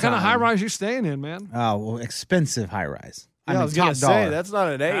alone What kind of time. high rise you staying in, man? Oh, well, expensive high rise. Yeah, I was going to say, that's not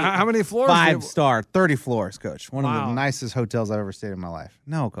an 8. How many floors? 5-star, 30 floors, Coach. One of Wow. the nicest hotels I've ever stayed in my life.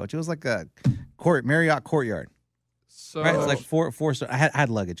 No, Coach. It was like a Marriott Courtyard. So, Right? It's like four star. I had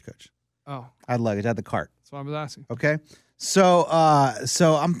luggage, Coach. Oh, I had luggage. I had the cart. that's what I was asking. Okay. So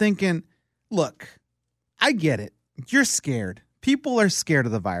I'm thinking, look, I get it. You're scared. People are scared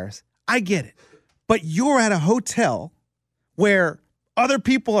of the virus. I get it. But you're at a hotel where other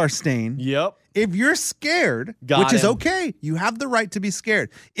people are staying. Yep. If you're scared, Got which is him. okay, you have the right to be scared.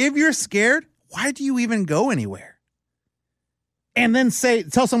 If you're scared, why do you even go anywhere? And then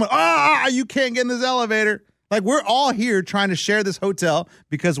tell someone, you can't get in this elevator. Like, we're all here trying to share this hotel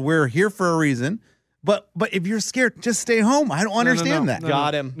because we're here for a reason. But if you're scared, just stay home. I don't understand that.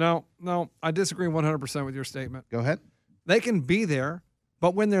 Got him. No, I disagree 100% with your statement. Go ahead. They can be there,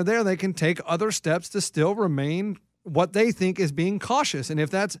 but when they're there, they can take other steps to still remain what they think is being cautious. And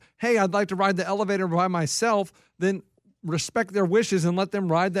if that's, hey, I'd like to ride the elevator by myself, then respect their wishes and let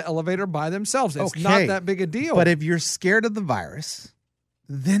them ride the elevator by themselves. It's not that big a deal. But if you're scared of the virus,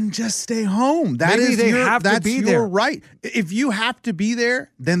 then just stay home. Maybe they have to be there. Right. If you have to be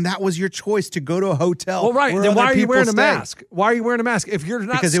there, then that was your choice to go to a hotel. Well, right. where Then other why are you people wearing a stay. mask? Why are you wearing a mask? If you're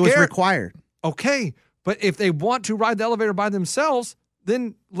not Because scared, it was required. okay. But if they want to ride the elevator by themselves,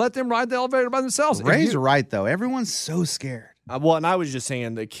 then let them ride the elevator by themselves. If Ray's you- right, though. Everyone's so scared. Well, and I was just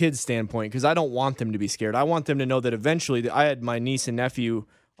saying the kids' standpoint because I don't want them to be scared. I want them to know that eventually I had my niece and nephew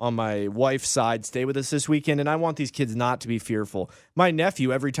on my wife's side stay with us this weekend, and I want these kids not to be fearful. My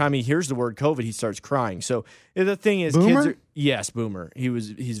nephew, every time he hears the word COVID, he starts crying. So the thing is, Boomer? kids are, yes, Boomer.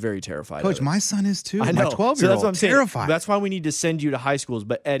 He's very terrified. Coach, of it. my son is too. I know. My 12-year-old. So that's what I'm saying. Terrified. That's why we need to send you to high schools.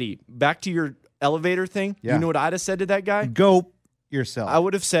 But Eddie, back to your elevator thing. Yeah. You know what I'd have said to that guy? Go yourself. I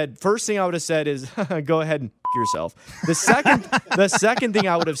would have said, first thing I would have said is, go ahead and yourself. The second thing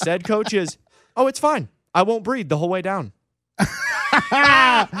I would have said, Coach, is, oh, it's fine. I won't breathe the whole way down.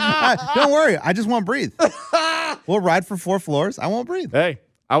 Don't worry. I just won't breathe. We'll ride for 4 floors. I won't breathe. Hey,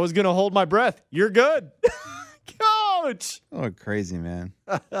 I was going to hold my breath. You're good. Coach. Oh, crazy, man.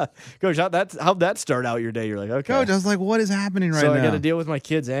 Coach, how'd that start out your day? You're like, okay. Coach, I was like, what is happening right so now? I got to deal with my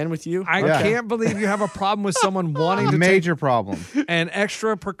kids and with you? I can't believe you have a problem with someone wanting to Major problem. take an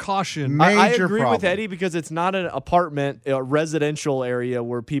extra precaution. I Major agree problem. with Eddie because it's not an apartment, a residential area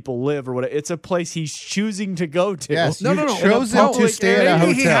where people live or whatever. It's a place he's choosing to go to. Yes, No, you've no, no. chosen In a to public stay at a area,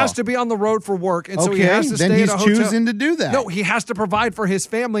 hotel. He has to be on the road for work, and so he Okay, has to then stay he's at a hotel. choosing to do that. No, he has to provide for his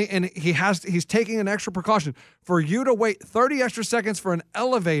family, and he's taking an extra precaution. For you to wait 30 extra seconds for an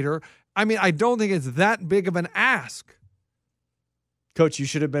elevator I mean, I don't think it's that big of an ask. Coach, you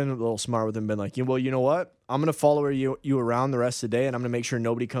should have been a little smart with him, been like, well, you know what? I'm going to follow you around the rest of the day, and I'm going to make sure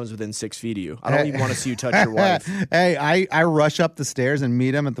nobody comes within 6 feet of you. I don't even want to see you touch your wife. Hey, I rush up the stairs and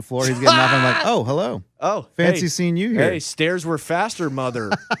meet him at the floor. He's getting off. I'm like, oh, hello. Oh, fancy seeing you here. Hey, stairs were faster,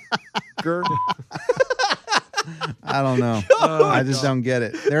 mother. I don't know. I just don't get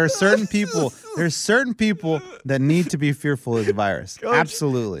it. There are certain people. There's certain people that need to be fearful of the virus. Coach,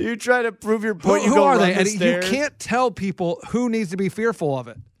 absolutely. You try to prove your point. Who go are run they, the Eddie? stairs. You can't tell people who needs to be fearful of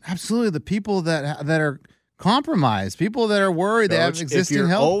it. Absolutely. The people that are compromised, people that are worried, Coach, they have existing if you're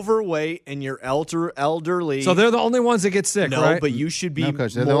health. overweight and you're elderly. So they're the only ones that get sick, no, right? but you should be. No,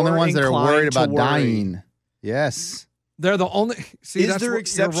 Coach. They're the only ones that are worried about worry. dying. Yes. They're the only. See, Is there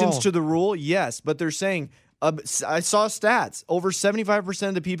exceptions to the rule? Yes, but they're saying. I saw stats. Over 75%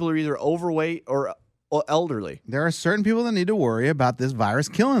 of the people are either overweight or elderly. There are certain people that need to worry about this virus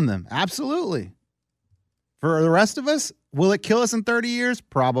killing them. Absolutely. For the rest of us, will it kill us in 30 years?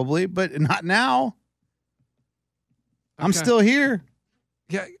 Probably, but not now. Okay. I'm still here.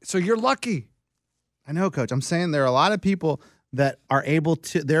 Yeah, so you're lucky. I know, Coach. I'm saying there are a lot of people that are able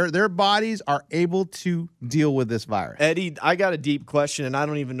to, their bodies are able to deal with this virus. Eddie, I got a deep question, and I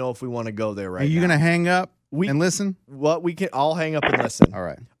don't even know if we want to go there right now. Are you going to hang up and listen? I'll hang up and listen. All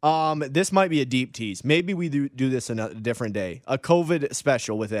right. This might be a deep tease. Maybe we do this a different day. A COVID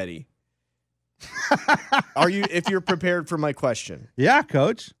special with Eddie. If you're prepared for my question? Yeah,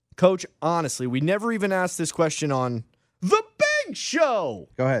 Coach. Coach, honestly, we never even asked this question on the big show.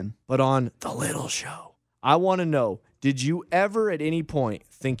 Go ahead. But on the little show. I want to know, did you ever at any point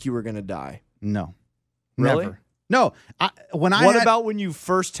think you were going to die? No. Really? Never. No. What about when you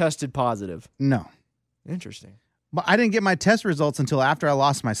first tested positive? No. Interesting. But I didn't get my test results until after I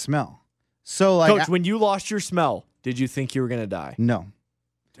lost my smell. So, like, Coach, when you lost your smell, did you think you were going to die? No.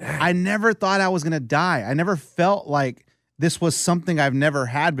 Dang. I never thought I was going to die. I never felt like this was something I've never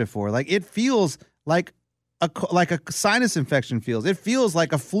had before. Like, it feels like a sinus infection feels. It feels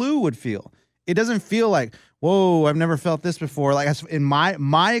like a flu would feel. It doesn't feel like, whoa, I've never felt this before. Like, in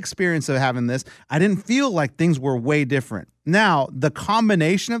my experience of having this, I didn't feel like things were way different. Now, the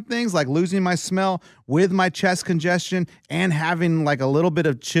combination of things like losing my smell with my chest congestion and having like a little bit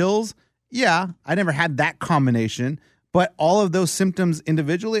of chills, yeah, I never had that combination. But all of those symptoms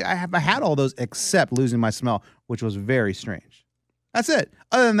individually, I had all those except losing my smell, which was very strange. That's it.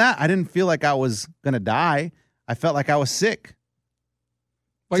 Other than that, I didn't feel like I was going to die. I felt like I was sick.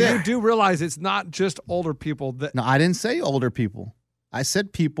 But you do realize it's not just older people that. No, I didn't say older people. I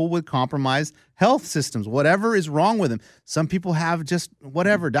said people with compromised health systems, whatever is wrong with them. Some people have just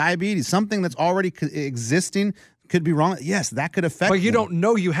whatever, diabetes, something that's already existing could be wrong. Yes, that could affect But you them. don't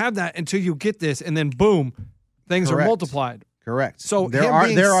know you have that until you get this, and then boom, things Correct. are multiplied. Correct. So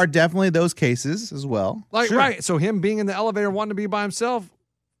there are definitely those cases as well. Like, Sure. right. So him being in the elevator wanting to be by himself,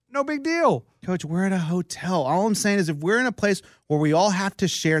 no big deal. Coach, we're at a hotel. All I'm saying is if we're in a place where we all have to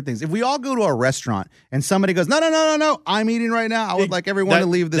share things, if we all go to a restaurant and somebody goes, no, I'm eating right now, I would like everyone to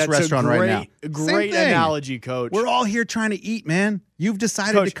leave this restaurant right now. Great analogy, Coach. We're all here trying to eat, man. You've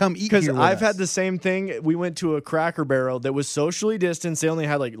decided to come eat here with I've us. had the same thing. We went to a Cracker Barrel that was socially distanced. They only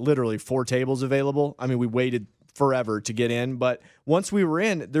had like literally 4 tables available. I mean, we waited forever to get in, but once we were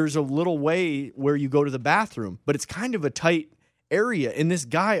in, there's a little way where you go to the bathroom, but it's kind of a tight area. And this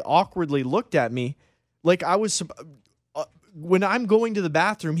guy awkwardly looked at me like I was when I'm going to the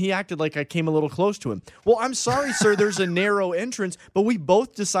bathroom, he acted like I came a little close to him. Well, I'm sorry, sir, there's a narrow entrance, but we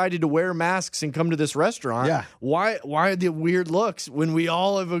both decided to wear masks and come to this restaurant. Yeah. Why are the weird looks when we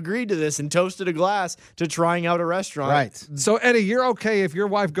all have agreed to this and toasted a glass to trying out a restaurant? Right. So, Eddie, you're okay if your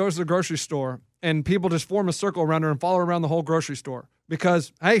wife goes to the grocery store and people just form a circle around her and follow her around the whole grocery store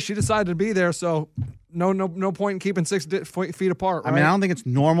because, hey, she decided to be there, so no point in keeping 6 feet apart. Right? I mean, I don't think it's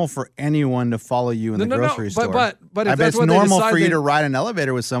normal for anyone to follow you in the grocery store. But if I bet that's it's what they normal decide for you they- to ride an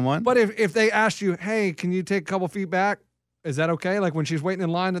elevator with someone. But if they asked you, hey, can you take a couple feet back? Is that okay? Like when she's waiting in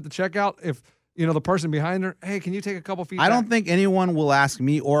line at the checkout, if the person behind her, hey, can you take a couple feet back? I don't think anyone will ask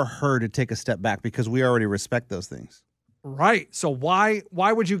me or her to take a step back because we already respect those things. Right. So why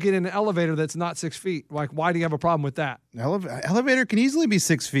would you get in an elevator that's not 6 feet? Like, why do you have a problem with that? Elevator can easily be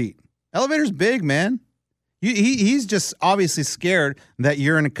 6 feet. Elevator's big, man. He's just obviously scared that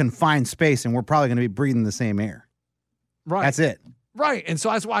you're in a confined space and we're probably going to be breathing the same air. Right. That's it. Right. And so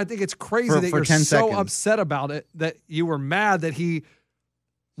that's why I think it's crazy For that you're 10 so seconds. upset about it, that you were mad that he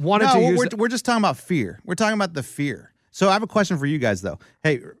wanted to No, use we're just talking about fear. We're talking about the fear. So I have a question for you guys, though.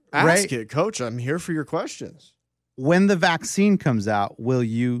 Hey, Ask Ray, it, Coach. I'm here for your questions. when the vaccine comes out, will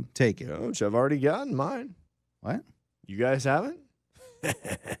you take it? Coach, I've already gotten mine. What? You guys haven't?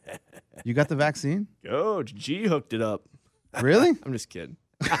 You got the vaccine? Coach G hooked it up. Really? I'm just kidding.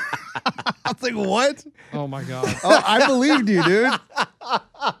 I was like, what? Oh, my God. Oh, I believed you, dude.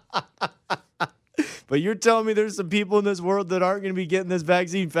 But you're telling me there's some people in this world that aren't going to be getting this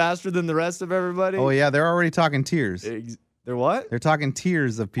vaccine faster than the rest of everybody? Oh, yeah. They're already talking tiers. They're what? They're talking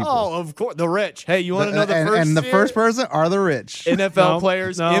tiers of people. Oh, of course. The rich. Hey, you want to know the first And the tier? first person are the rich. NFL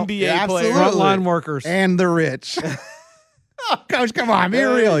players, NBA players. Frontline workers. And the rich. Coach, come on. Be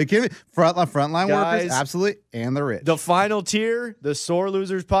real. You kidding me? Frontline Guys, workers, absolutely. And the rich. The final tier, the Sore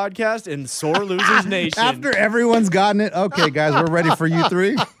Losers podcast and Sore Losers Nation. After everyone's gotten it, okay, guys, we're ready for you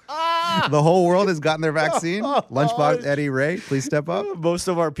three. The whole world has gotten their vaccine. Lunchbox, Eddie, Ray, please step up. Most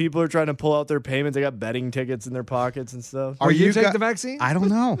of our people are trying to pull out their payments. They got betting tickets in their pockets and stuff. Are you take the vaccine? I don't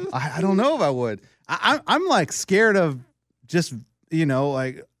know. I don't know if I would. I'm like scared of just,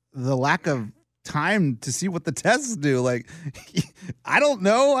 like the lack of time to see what the tests do. Like, I don't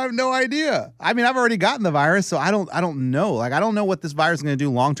know. I have no idea. I mean, I've already gotten the virus, so I don't know. Like, I don't know what this virus is going to do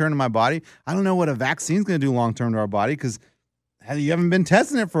long term to my body. I don't know what a vaccine is going to do long term to our body because you haven't been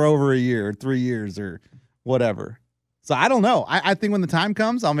testing it for over a year or 3 years or whatever. So I don't know. I think when the time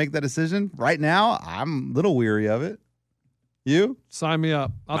comes, I'll make that decision. Right now, I'm a little weary of it. You? Sign me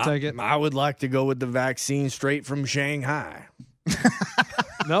up. I'll take it. I would like to go with the vaccine straight from Shanghai.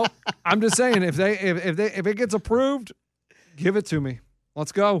 No, I'm just saying if it gets approved, give it to me.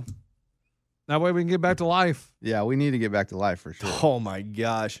 Let's go. That way we can get back to life. Yeah, we need to get back to life for sure. Oh my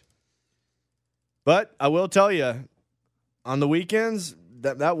gosh. But I will tell you, on the weekends,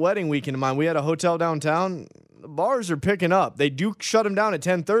 that wedding weekend of mine, we had a hotel downtown. The bars are picking up. They do shut them down at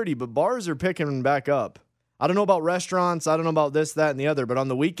 10:30, but bars are picking back up. I don't know about restaurants. I don't know about this, that, and the other. But on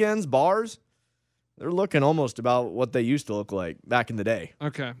the weekends, bars, they're looking almost about what they used to look like back in the day.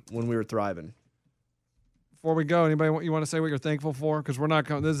 Okay. When we were thriving. Before we go, anybody you want to say what you're thankful for? Because we're not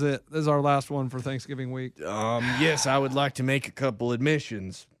coming. This is it. This is our last one for Thanksgiving week. Yes, I would like to make a couple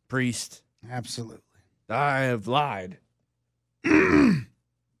admissions, priest. Absolutely. I have lied.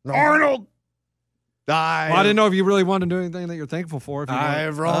 Arnold! I didn't know if you really wanted to do anything that you're thankful for. I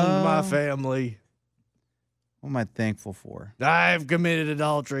have wronged my family. What am I thankful for? I have committed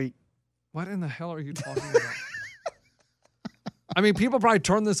adultery. What in the hell are you talking about? I mean, people probably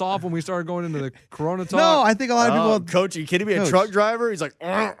turned this off when we started going into the Corona talk. No, I think a lot of people. Coach, are you kidding me? Coach. A truck driver? He's like,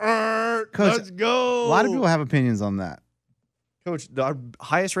 Coach, let's go. A lot of people have opinions on that. Coach, our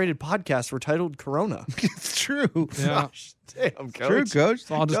highest rated podcasts were titled Corona. It's true. Yeah. Gosh, damn, Coach. True, Coach.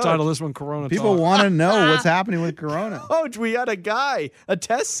 So I'll just title this one Corona People Talk. want to know what's happening with Corona. Coach, we had a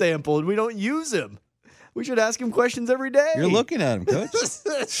test sample, and we don't use him. We should ask him questions every day. You're looking at him,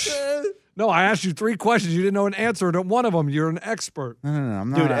 Coach. No, I asked you 3 questions. You didn't know an answer to one of them. You're an expert. No, I'm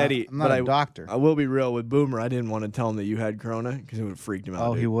not. Dude, Eddie, I'm not a doctor. I will be real with Boomer. I didn't want to tell him that you had Corona because it would have freaked him out.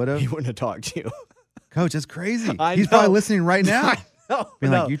 Oh, dude. he would have? He wouldn't have talked to you. Coach, that's crazy. I He's know. probably listening right now. No,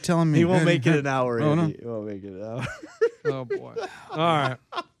 Being like, you telling me he won't make it an hour. Oh, no. Andy. He won't make it an hour. Oh, boy. All right.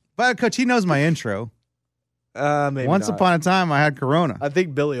 But, Coach, he knows my intro. Maybe Once not. upon a time, I had Corona. I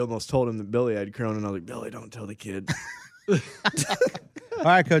think Billy almost told him that Billy had Corona, and I was like, Billy, don't tell the kid. All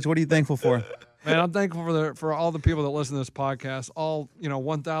right, Coach, what are you thankful for? Man, I'm thankful for all the people that listen to this podcast. All,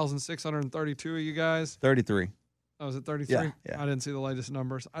 1,632 of you guys. 33. Oh, was it 33? Yeah. I didn't see the latest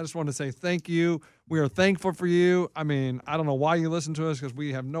numbers. I just want to say thank you. We are thankful for you. I mean, I don't know why you listen to us because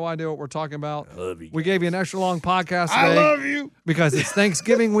we have no idea what we're talking about. I love you. We gave you an extra long podcast today. I love you. Because it's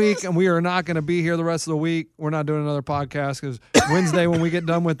Thanksgiving week and we are not going to be here the rest of the week. We're not doing another podcast because Wednesday when we get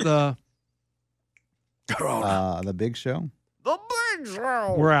done with the big show? The big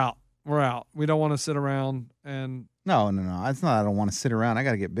show. we're out. We're out. We don't want to sit around and No. It's not I don't want to sit around. I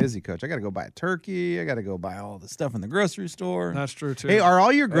got to get busy, Coach. I got to go buy a turkey. I got to go buy all the stuff in the grocery store. that's true too. Hey, are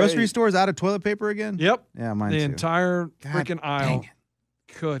all your grocery stores out of toilet paper again? Yep. Yeah, mine The too. entire God freaking aisle. dang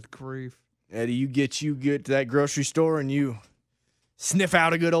Good grief. Eddie, you get to that grocery store and you sniff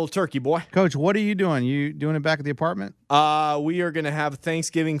out a good old turkey, boy. Coach, what are you doing? You doing it back at the apartment? We are going to have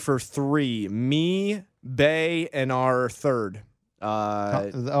Thanksgiving for 3. Me, Bay, and our third.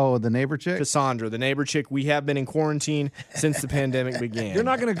 The neighbor chick? Cassandra, the neighbor chick. We have been in quarantine since the pandemic began. You're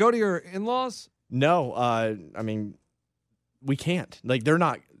not going to go to your in-laws? No, I mean, we can't. Like, they're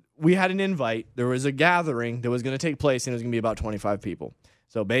not. We had an invite. There was a gathering that was going to take place, and it was going to be about 25 people.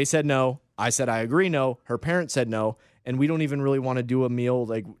 So Bay said no. I said I agree no. Her parents said no. And we don't even really want to do a meal,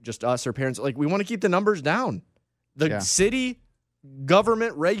 like, just us or parents. Like, we want to keep the numbers down. The city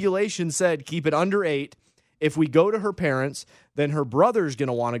government regulation said keep it under 8. If we go to her parents, then her brother's going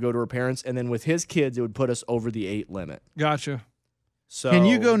to want to go to her parents. And then with his kids, it would put us over the 8 limit. Gotcha. So Can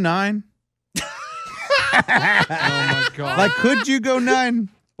you go 9? Oh, my God. Like, could you go 9?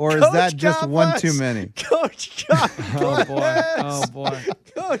 Or is that just one too many? Coach God. Oh boy.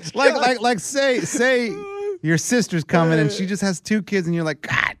 Coach Like say your sister's coming and she just has 2 kids and you're like,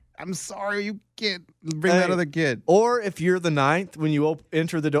 God, I'm sorry, you can't bring that other kid. Or if you're the 9th when you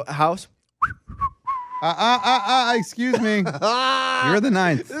enter the house. Excuse me. You're the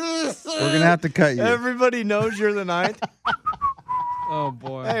 9th. We're gonna have to cut you. Everybody knows you're the 9th. Oh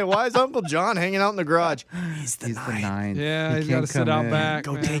boy. Hey, why is Uncle John hanging out in the garage? He's the 9th. Yeah, He he's got to can't sit come out in. back.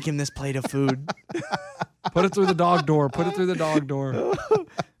 Go man. take him this plate of food. Put it through the dog door. All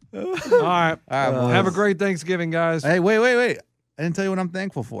right. boys. Have a great Thanksgiving, guys. Hey, wait. I didn't tell you what I'm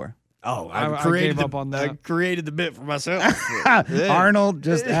thankful for. Oh, I gave up on that. I created the bit for myself. Arnold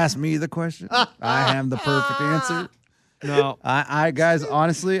just asked me the question. I have the perfect answer. No. I guys,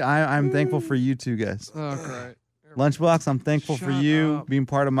 honestly, I'm thankful for you two guys. Oh, great. Lunchbox, I'm thankful for Shut you up. being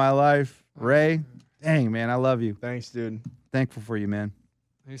part of my life. Ray, dang, man, I love you. Thanks, dude. Thankful for you, man.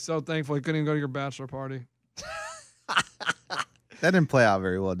 He's so thankful he couldn't even go to your bachelor party. That didn't play out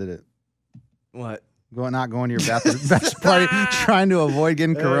very well, did it? What? Not going to your bachelor party, trying to avoid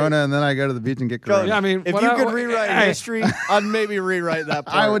getting corona, and then I go to the beach and get corona. Yeah, I mean, If you could rewrite history, I'd maybe rewrite that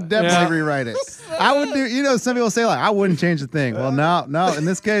part. I would definitely rewrite it. I would do, some people say, like, I wouldn't change the thing. Well, no. In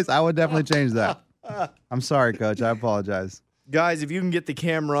this case, I would definitely change that. I'm sorry, Coach. I apologize. Guys, if you can get the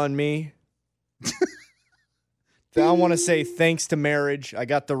camera on me, I want to say thanks to marriage. I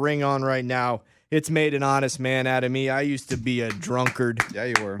got the ring on right now. It's made an honest man out of me. I used to be a drunkard. Yeah,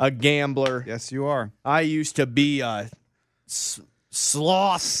 you were. A gambler. Yes, you are. I used to be a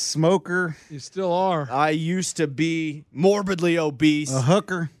sloth. Smoker. You still are. I used to be morbidly obese. A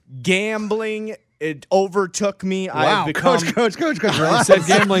hooker. Gambling, it overtook me. Wow, I've become, Coach, I relax. said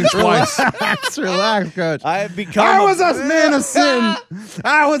gambling twice. Relax, Coach. I have become. I was a man of sin.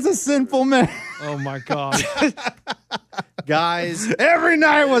 I was a sinful man. Oh, my God. Guys, Every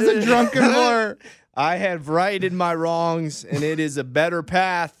night was a drunken whore. I have righted my wrongs, and it is a better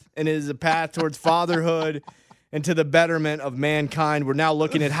path, and it is a path towards fatherhood and to the betterment of mankind. We're now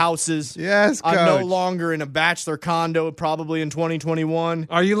looking at houses. Yes, Coach. I'm no longer in a bachelor condo, probably in 2021.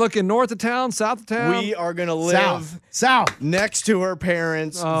 Are you looking north of town, south of town? We are going to live South. next to her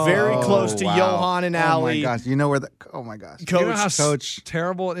parents, Oh. very close to wow. Johan and Allie. Oh, my gosh. You know where the... Oh, my gosh. You know how Coach.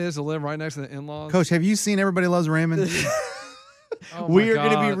 terrible it is to live right next to the in-laws? Coach, have you seen Everybody Loves Raymond? Oh my We are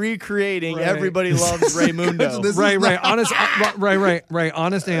going to be God. recreating Ray. Everybody Loves Raymundo. This Ray, is Ray, not- honest, Ray,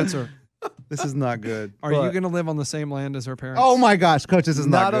 honest answer. This is not good. Are you going to live on the same land as her parents? Oh, my gosh. Coach, this is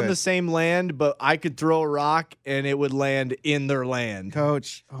not Not good. on the same land, but I could throw a rock and it would land in their land.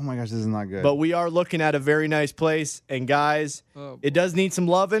 Coach. Oh, my gosh. This is not good. But we are looking at a very nice place. And guys, Oh, it does need some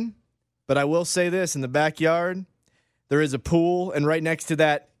loving. But I will say this, in the backyard, there is a pool. And right next to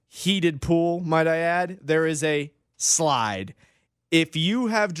that heated pool, might I add, there is a slide. If you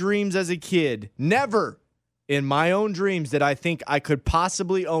have dreams as a kid, never in my own dreams did I think I could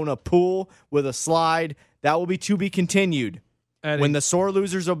possibly own a pool with a slide. That will be to be continued. Eddie, When the sore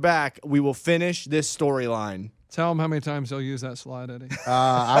losers are back, we will finish this storyline. tell him how many times he'll use that slide, Eddie.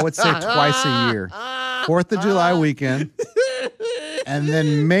 I would say twice a year. 4th of July weekend. And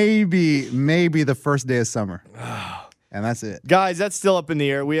then maybe the first day of summer. And that's it. Guys, that's still up in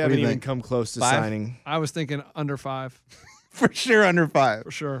the air. We haven't you even think? come close to 5? signing. I was thinking under 5, For sure under 5.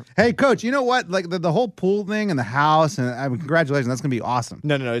 for sure. Hey, Coach, you know what? Like the whole pool thing and the house, and congratulations. That's going to be awesome.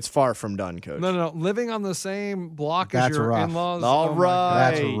 No, it's far from done, Coach. No. Living on the same block That's as your rough. in-laws. All oh my God.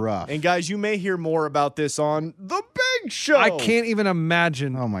 right. That's rough. And guys, you may hear more about this on The Big Show. I can't even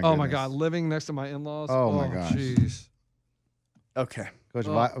imagine. Oh, my Oh my goodness. God, living next to my in-laws. Oh, my gosh. Jeez. Okay. Coach,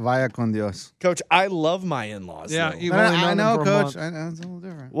 vaya con Dios. Coach, I love my in-laws. Yeah, though. you've only known I them know, for a Coach. month. I know, it's a little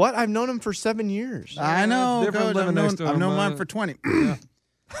different. What? I've known him for 7 years. I know, different Coach. living next to I've him, known mine for 20.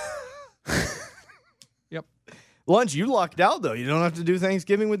 Yep. Lunch, you lucked out, though. You don't have to do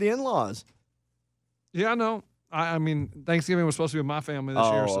Thanksgiving with the in-laws. Yeah, I know. I mean, Thanksgiving was supposed to be with my family this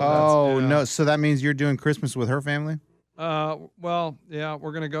year. So Oh, that's, yeah. no. So that means you're doing Christmas with her family? Well, yeah,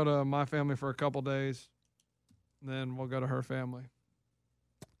 we're gonna go to my family for a couple days, then we'll go to her family.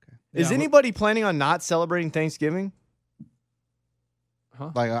 Is Yeah, anybody planning on not celebrating Thanksgiving?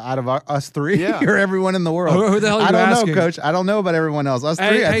 Like out of us three? Yeah. Or everyone in the world? Who the hell are I you don't asking? know, Coach. I don't know about everyone else. Us three,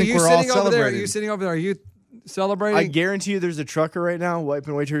 Hey, I think you we're all sitting over there? celebrating. You sitting over there? Are you celebrating? I guarantee you there's a trucker right now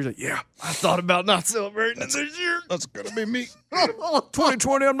wiping away tears like, yeah, I thought about not celebrating it this year. That's going to be me.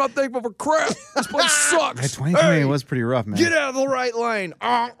 2020, I'm not thankful for crap. This place sucks. Hey, 2020 was pretty rough, man. Get out of the right lane.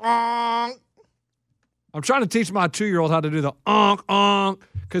 I'm trying to teach my 2-year-old how to do the onk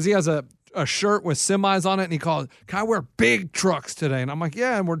because he has a shirt with semis on it, and he calls, "Can I wear big trucks today?" And I'm like,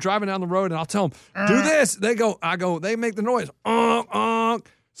 "Yeah." And we're driving down the road, and I'll tell him, "Do this." They make the noise, onk.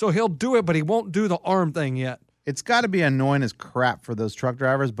 So he'll do it, but he won't do the arm thing yet. It's got to be annoying as crap for those truck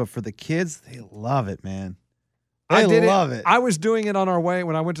drivers, but for the kids, they love it, man. They love it. I was doing it on our way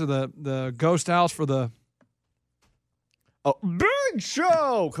when I went to the ghost house for the. Oh, big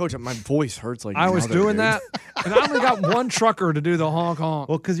show, Coach. My voice hurts like I was another, doing dude. that, and I only got one trucker to do the honk honk.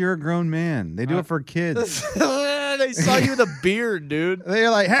 Well, because you're a grown man. They do it for kids. They saw you with a beard, dude. They're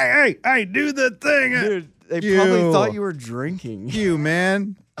like, hey, do the thing. Dude, they You. probably thought you were drinking. You,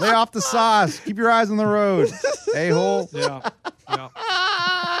 man. Lay off the sauce. Keep your eyes on the road. A-hole. Yeah.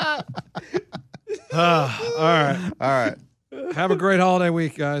 All right. Have a great holiday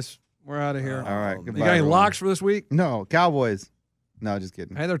week, guys. We're out of here. All right. Goodbye, You got any everyone. locks for this week? No, Cowboys. No, just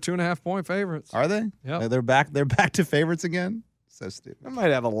kidding. Hey, they're 2.5-point favorites. Are they? Yep. They're back. They're back to favorites again. So stupid. I might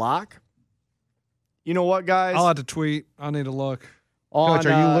have a lock. You know what, guys? I'll have to tweet. I need to look. Coach, On,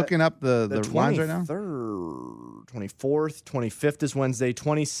 are you looking up the lines right now? 24th, 25th is Wednesday,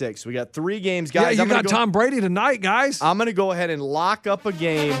 26th. We got 3 games, guys. Yeah, you got Tom Brady tonight, guys. I'm going to go ahead and lock up a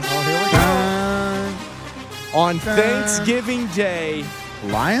game Oh, here we go. on Thanksgiving Day.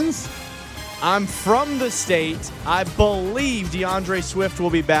 Lions? I'm from the state. I believe DeAndre Swift will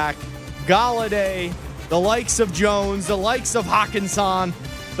be back. Galladay, the likes of Jones, the likes of Hawkinson.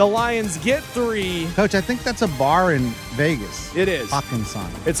 The Lions get 3. Coach, I think that's a bar in Vegas. It is. Hawkinson.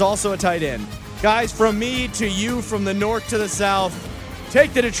 It's also a tight end. Guys, from me to you, from the north to the south,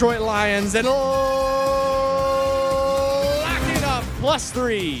 take the Detroit Lions and lock it up.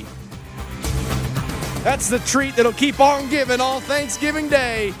 +3. That's the treat that'll keep on giving all Thanksgiving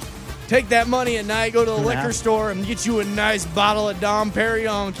Day. Take that money at night, go to the liquor store, and get you a nice bottle of Dom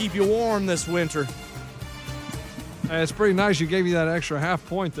Perignon. Keep you warm this winter. Hey, it's pretty nice you gave you that extra half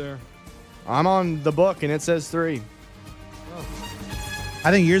point there. I'm on the book, and it says 3. I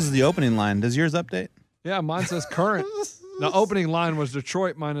think yours is the opening line. Does yours update? Yeah, mine says current. The opening line was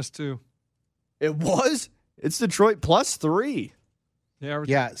Detroit -2. It was? It's Detroit +3. Yeah.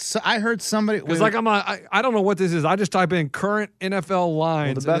 Yeah. So I heard somebody. Because like I don't know what this is. I just type in current NFL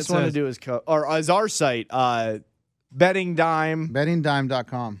lines. Well, the best one to do is our site, Betting Dime.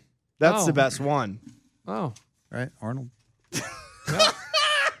 BettingDime.com. That's the best one. Oh. Right, Arnold. Is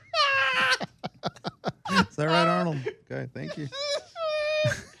that right, Arnold? Okay, thank you.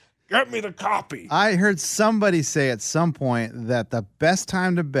 Get me the copy. I heard somebody say at some point that the best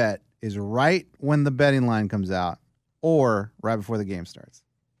time to bet is right when the betting line comes out or right before the game starts.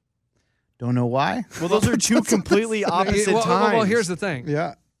 Don't know why. Well, those are two completely opposite times. Well, here's the thing.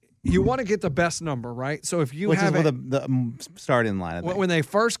 Yeah. You want to get the best number, right? So if you Which have is the starting line. I think. when they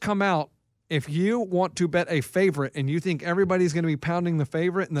first come out, if you want to bet a favorite and you think everybody's going to be pounding the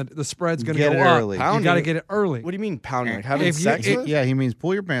favorite and the spread's going to go up, early. you got to get it early. What do you mean pounding? Like having If you- sex with? Yeah, he means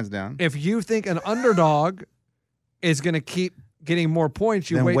pull your pants down. If you think an underdog is going to keep getting more points,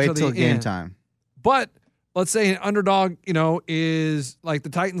 you Then wait till the game end. time. But let's say an underdog, is like the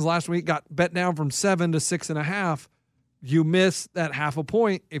Titans last week got bet down from 7 to 6.5. You miss that half a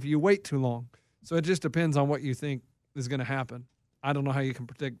point if you wait too long. So it just depends on what you think is going to happen. I don't know how you can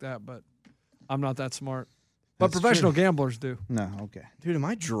predict that, but I'm not that smart. But That's professional true. gamblers do. No, okay. Dude, am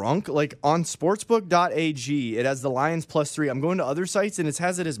I drunk? Like on sportsbook.ag, it has the Lions +3. I'm going to other sites and it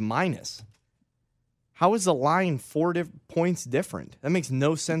has it as minus. How is the line 4 points different? That makes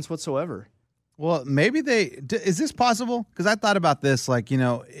no sense whatsoever. Well, maybe is this possible? Because I thought about this,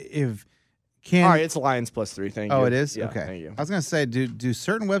 if can. All right, it's Lions +3. Thank you. Oh, it is? Yeah, okay. Thank you. I was going to say, do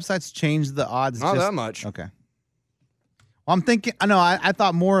certain websites change the odds? Not that much. Okay. Well, I'm thinking, I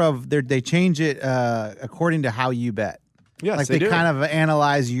thought more of they change it according to how you bet. Yes, like they do. kind of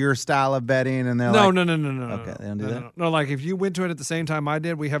analyze your style of betting and they're No. like. Okay, Okay, they don't do that? No, like if you went to it at the same time I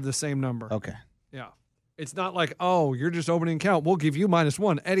did, we have the same number. Okay. Yeah. It's not like, oh, you're just opening account. We'll give you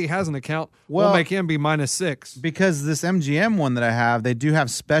 -1. Eddie has an account. Well- we'll make him be -6. Because this MGM one that I have, they do have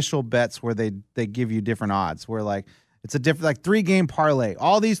special bets where they give you different odds. Where like it's a different 3-game parlay.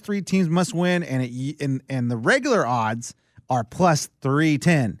 All these 3 teams must win, and the regular odds are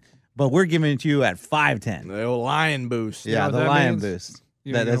 +310, but we're giving it to you at 510. The old Lion boost. Yeah, what the that Lion means? boost.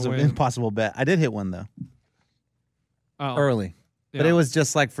 You ain't That's gonna an win. impossible bet. I did hit one though Oh, early, but yeah. it was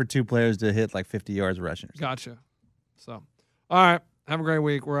just like for 2 players to hit like 50 yards rushing. Gotcha. So, all right. Have a great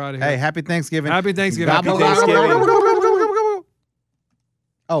week. We're out of here. Hey, happy Thanksgiving! Happy Thanksgiving. Happy Thanksgiving.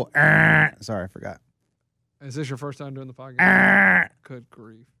 Oh, sorry, I forgot. Is this your first time doing the podcast? Good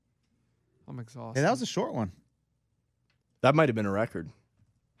grief. I'm exhausted. Hey, that was a short one. That might have been a record.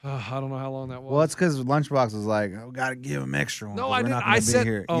 I don't know how long that was. Well, it's because Lunchbox was like, "I got to give him extra one." No, 'cause I we're didn't. not gonna I be said.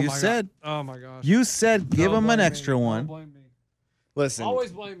 here. Oh You my said. God. Oh my gosh. You said give Don't him an blame extra me. one. Don't blame me. Listen,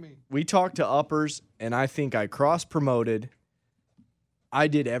 Always blame me. we talked to uppers, and I think I cross-promoted I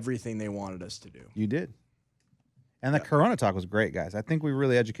did everything they wanted us to do. You did. And the Corona talk was great, guys. I think we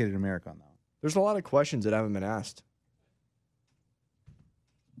really educated America on that one. There's a lot of questions that haven't been asked.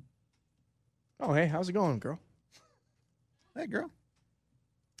 Oh, hey, how's it going, girl? Hey, girl.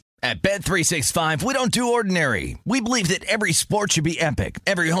 At Bet365, we don't do ordinary. We believe that every sport should be epic.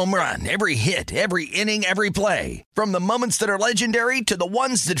 Every home run, every hit, every inning, every play. From the moments that are legendary to the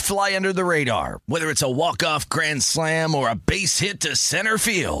ones that fly under the radar. Whether it's a walk-off grand slam or a base hit to center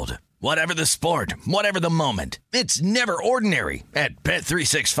field. Whatever the sport, whatever the moment. It's never ordinary at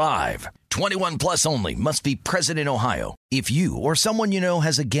Bet365. 21 plus only. Must be present in Ohio. If you or someone you know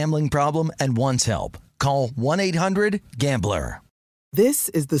has a gambling problem and wants help, call 1-800-GAMBLER. This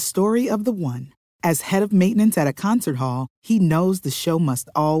is the story of the one. As head of maintenance at a concert hall, he knows the show must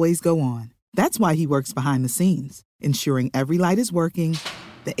always go on. That's why he works behind the scenes, ensuring every light is working,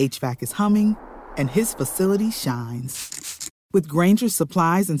 the HVAC is humming, and his facility shines. With Grainger's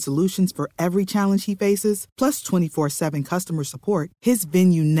supplies and solutions for every challenge he faces, plus 24/7 customer support, his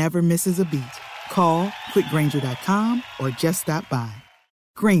venue never misses a beat. Call quickgrainger.com or just stop by.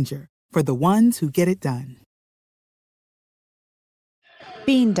 Grainger, for the ones who get it done.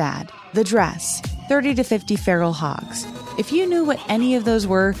 Bean Dad, The Dress, 30 to 50 Feral Hogs. If you knew what any of those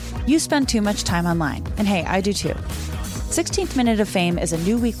were, you spend too much time online. And hey, I do too. 16th Minute of Fame is a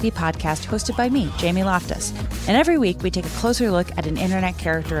new weekly podcast hosted by me, Jamie Loftus. And every week we take a closer look at an internet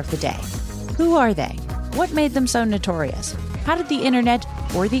character of the day. Who are they? What made them so notorious? How did the internet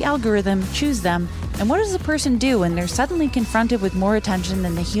or the algorithm choose them? And what does a person do when they're suddenly confronted with more attention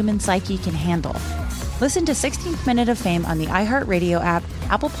than the human psyche can handle? Listen to 16th Minute of Fame on the iHeartRadio app,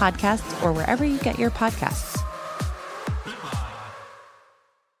 Apple Podcasts, or wherever you get your podcasts.